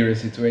Yeah.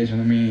 dangerous situation.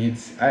 I mean,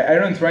 I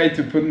don't try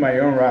to put my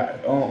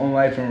own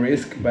life on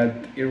risk, but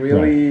it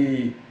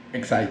really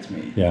excites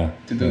me Yeah.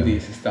 to do Yeah.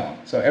 this stuff.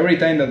 So every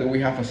time that we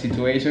have a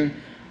situation,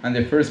 and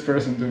the first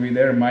person to be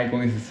there,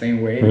 Michael, is the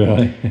same way.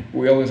 Really?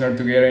 We always are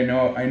together.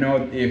 I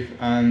know if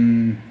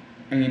I'm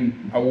in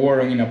a war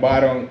or in a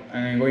battle,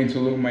 and I'm going to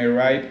look my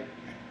right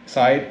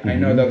side, I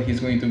know Mhm. that he's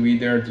going to be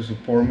there to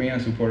support me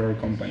and support our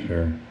company.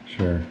 Sure,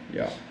 sure.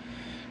 Yeah.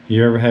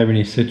 You ever have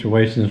any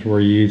situations where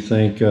you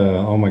think,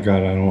 oh my God,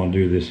 I don't want to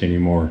do this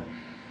anymore?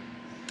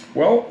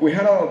 Well, we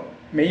had a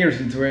major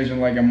situation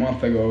like a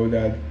month ago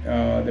that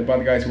the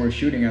bad guys were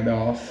shooting at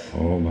us,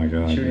 Oh my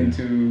God. shooting yeah.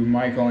 to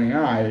Michael and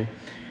I.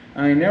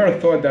 And I never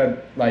thought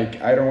that,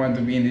 like, I don't want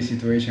to be in this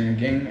situation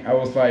again. I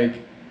was like,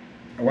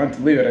 I want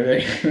to live it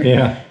again.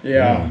 Yeah.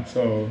 Yeah.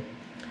 So,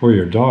 For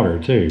your daughter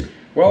too.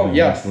 well, Yeah,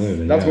 yes.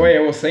 absolutely, That's yeah. why I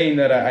was saying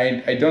that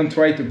I don't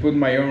try to put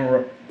my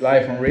own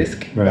life on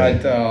risk. Right.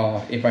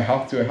 But if I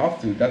have to, I have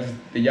to. That's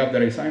the job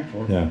that I signed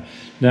for. Yeah.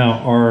 Now,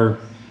 are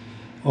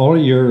all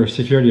of your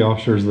security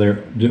officers there,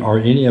 are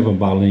any of them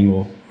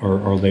bilingual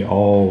or are they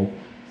all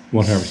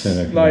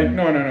 100% Like,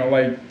 no.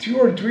 Like 2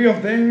 or 3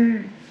 of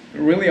them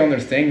really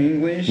understand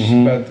English,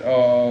 Mhm. but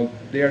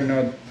they are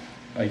not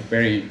like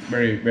very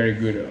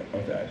good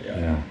of that. Yeah.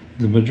 Yeah.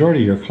 The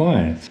majority of your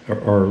clients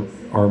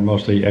are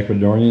mostly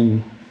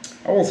Ecuadorian,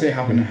 I will say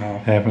half and a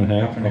half. half and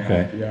half? Half and a Okay.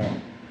 half. Yeah.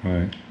 All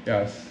right.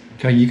 Yes.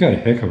 God, you got a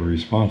heck of a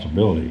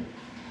responsibility.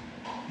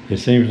 It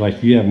seems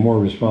like you have more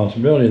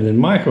responsibility than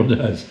Michael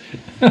does.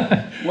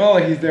 Well,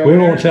 he's the We owner.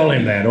 won't tell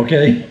him that,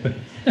 okay?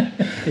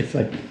 It's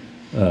like,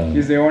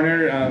 He's the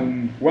owner.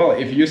 Well,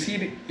 if you see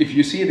it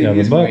in yeah, the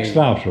this buck way,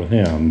 stops with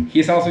him.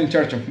 he's also in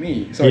charge of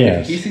me. So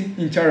Yes. if he's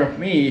in charge of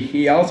me,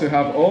 he also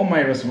have all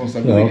my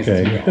responsibilities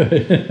Okay, as well.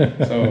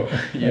 good. So,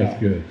 yeah. That's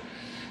good.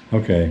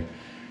 Okay.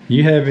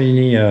 You have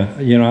any,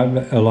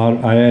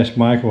 I asked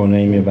Michael and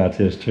Amy about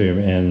this too,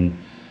 and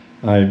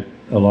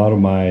a lot of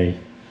my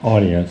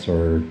audience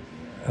are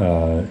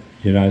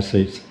United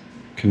States,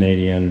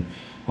 Canadian,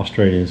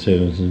 Australian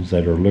citizens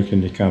that are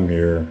looking to come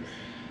here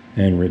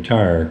and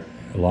retire.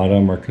 A lot of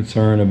them are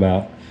concerned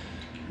about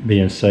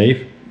being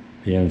safe,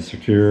 being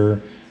secure,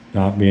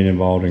 not being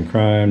involved in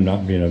crime,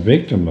 not being a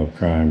victim of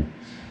crime.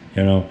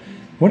 You know,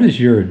 what is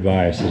your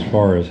advice as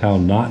far as how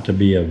not to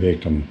be a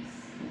victim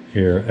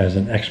here as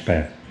an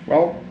expat?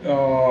 Well,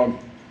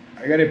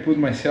 I gotta put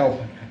myself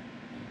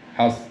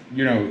as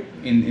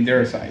in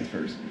their side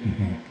first.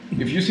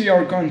 If you see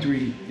our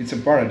country, it's a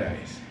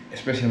paradise,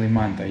 especially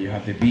Manta. You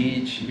have the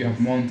beach, you have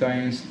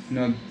mountains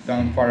not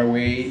that far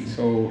away.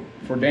 So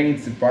for them,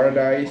 it's the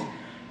paradise.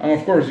 And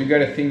of course, you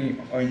gotta think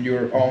on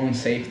your own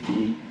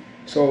safety.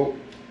 So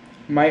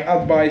my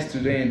advice to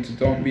them to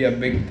don't be a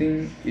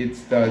victim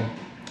is that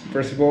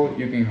first of all,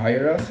 you can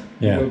hire us.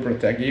 Yeah. We will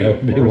protect you. That Of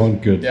would be course. one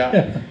good.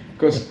 Yeah.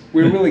 Because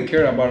we really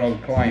care about our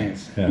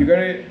clients. Yeah. You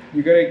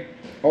gotta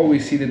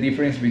always see the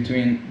difference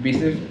between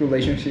business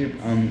relationship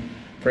and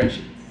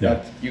friendship. Yeah.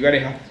 That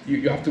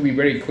you have to be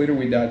very clear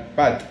with that.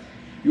 But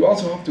you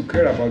also have to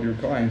care about your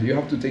clients. You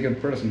have to take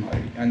it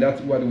personally, and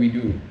that's what we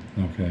do.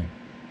 Okay.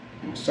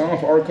 Some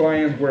of our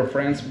clients were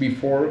friends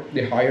before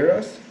they hired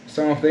us.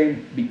 Some of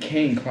them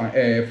became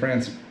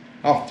friends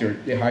after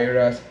they hired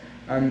us,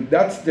 and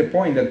that's the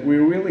point, that we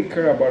really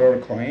care about our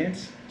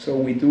clients. So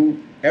we do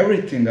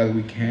everything that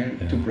we can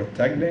to Yeah.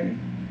 protect them.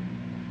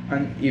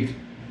 And if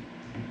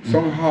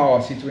somehow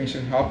a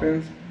situation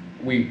happens,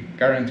 we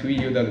guarantee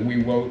you that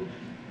we will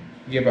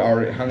give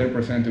our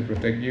 100% to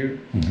protect you.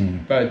 Hmm.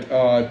 But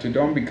to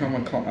don't become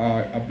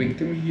a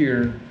victim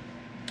here,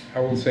 I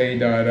will say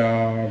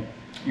that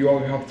you all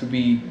have to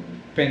be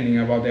pending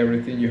about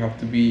everything. You have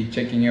to be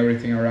checking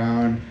everything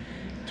around.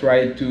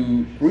 Try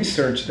to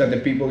research that the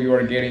people you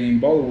are getting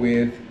involved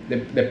with,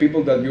 the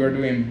people that you are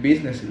doing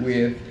business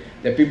with,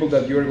 the people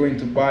that you are going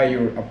to buy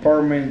your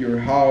apartment, your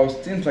house,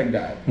 things like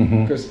that.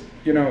 Mhm. Because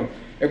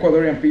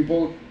Ecuadorian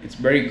people, it's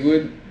very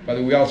good, but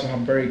we also have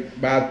very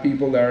bad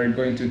people that are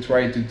going to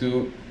try to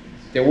do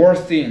the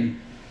worst thing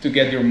to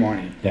get your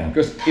money. Yeah.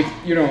 Because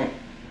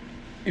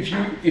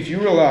if you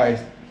realize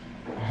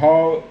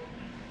how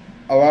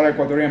a lot of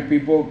Ecuadorian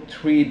people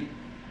treat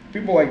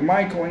people like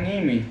Michael and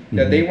Amy,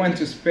 that they want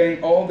to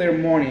spend all their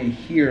money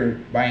here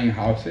buying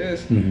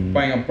houses, Mhm.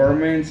 buying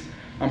apartments,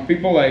 and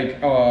people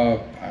like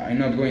I'm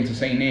not going to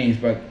say names,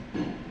 but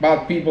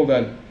bad people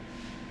that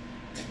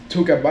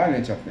took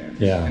advantage of them.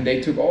 Yeah. And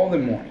they took all the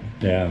money.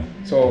 Yeah.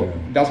 So Yeah.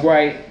 that's why,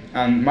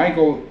 and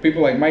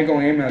people like Michael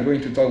and Amy are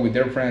going to talk with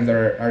their friends that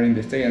are in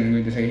the state and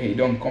going to say, hey,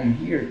 don't come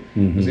here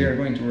because they are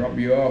going to rob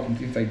you off and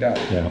things like that.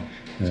 Yeah.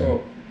 Yeah.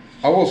 So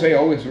I will say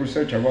always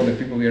research about the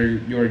people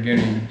that you are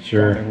getting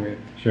Sure. contact with.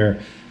 Sure.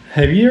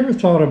 Have you ever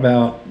thought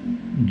about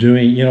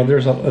doing,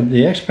 there's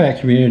the expat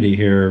community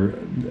here,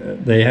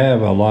 they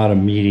have a lot of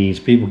meetings.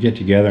 People get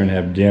together and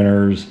have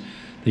dinners.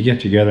 They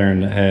get together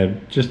and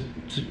have just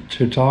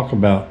to talk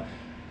about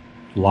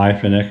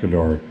life in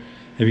Ecuador.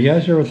 Have you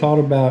guys ever thought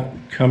about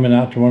coming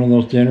out to one of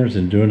those dinners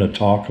and doing a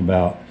talk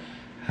about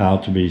how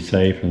to be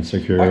safe and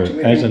secure as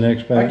an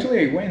expat?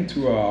 Actually, I went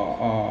to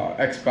a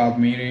expat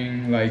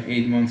meeting like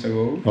 8 months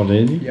ago. Oh,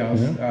 did you? Yes.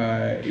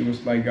 Yeah. It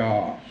was like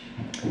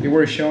they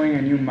were showing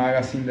a new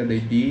magazine that they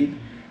did.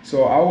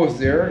 So I was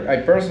there. I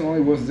personally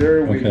was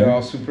there with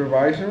a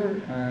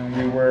supervisor, and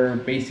we were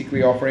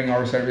basically offering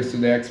our service to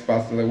the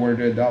expats that were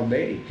there that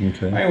day.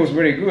 Okay. And it was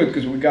very good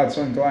because we got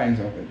some clients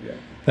of it. Yeah.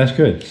 That's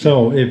good.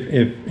 So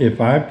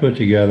if I put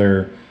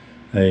together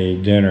a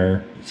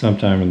dinner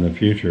sometime in the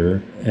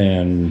future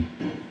and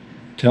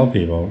tell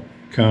people,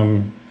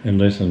 come and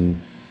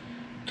listen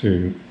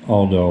to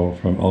Aldo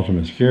from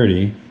Ultimate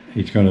Security,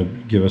 he's going to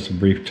give us a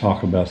brief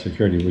talk about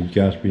security. Would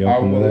you guys be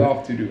open with that? I would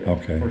love to do it.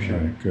 Okay. For sure.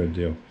 All right, good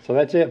deal. So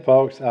that's it,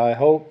 folks. I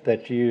hope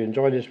that you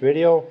enjoyed this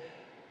video.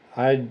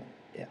 I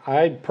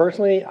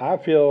personally, I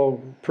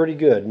feel pretty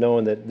good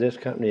knowing that this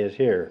company is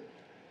here.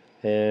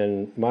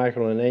 And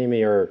Michael and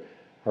Amy are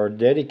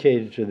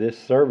dedicated to this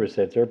service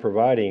that they're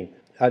providing.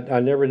 I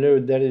never knew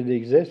that it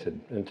existed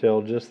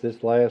until just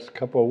this last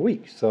couple of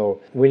weeks.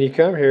 So when you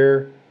come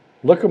here,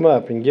 look them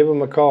up and give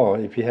them a call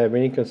if you have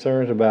any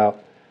concerns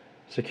about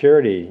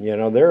security.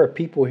 There are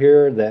people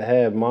here that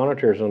have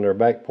monitors on their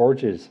back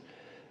porches,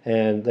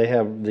 and they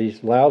have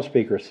these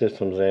loudspeaker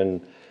systems,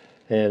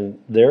 and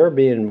they're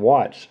being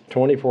watched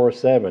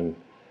 24/7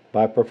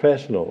 by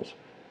professionals.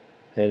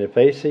 And if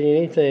they see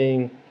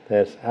anything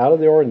that's out of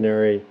the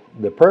ordinary,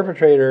 the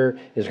perpetrator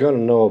is going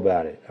to know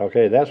about it.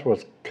 Okay, that's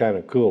what's kind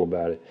of cool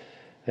about it,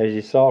 as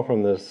you saw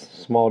from this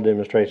small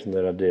demonstration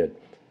that I did.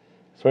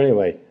 So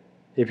anyway,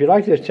 if you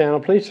like this channel,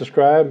 please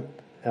subscribe.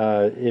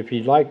 If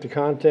you like the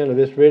content of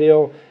this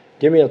video,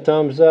 give me a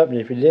thumbs up, and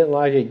if you didn't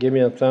like it, give me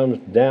a thumbs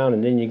down,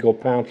 and then you go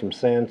pound some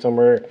sand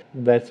somewhere.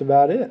 That's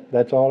about it.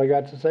 That's all I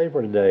got to say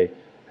for today.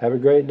 Have a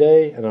great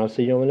day, and I'll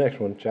see you on the next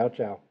one. Ciao,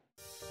 ciao.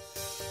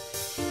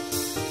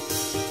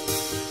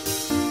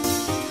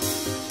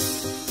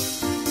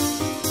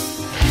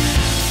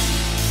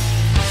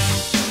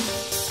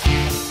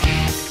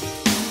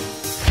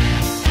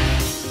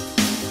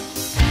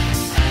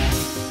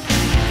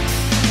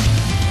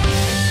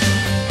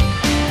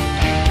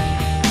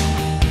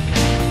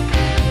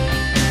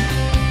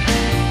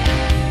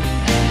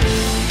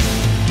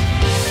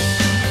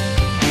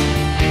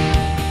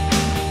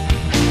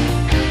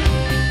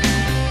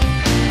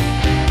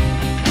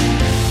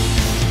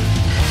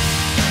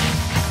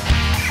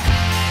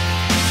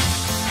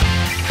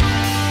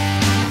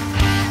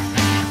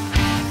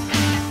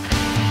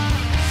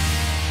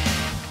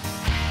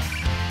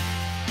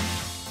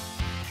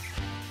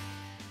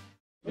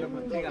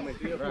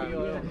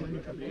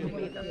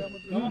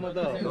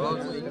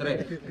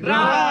 Ra,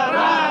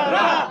 ra,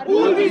 ra,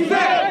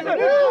 Ultisec!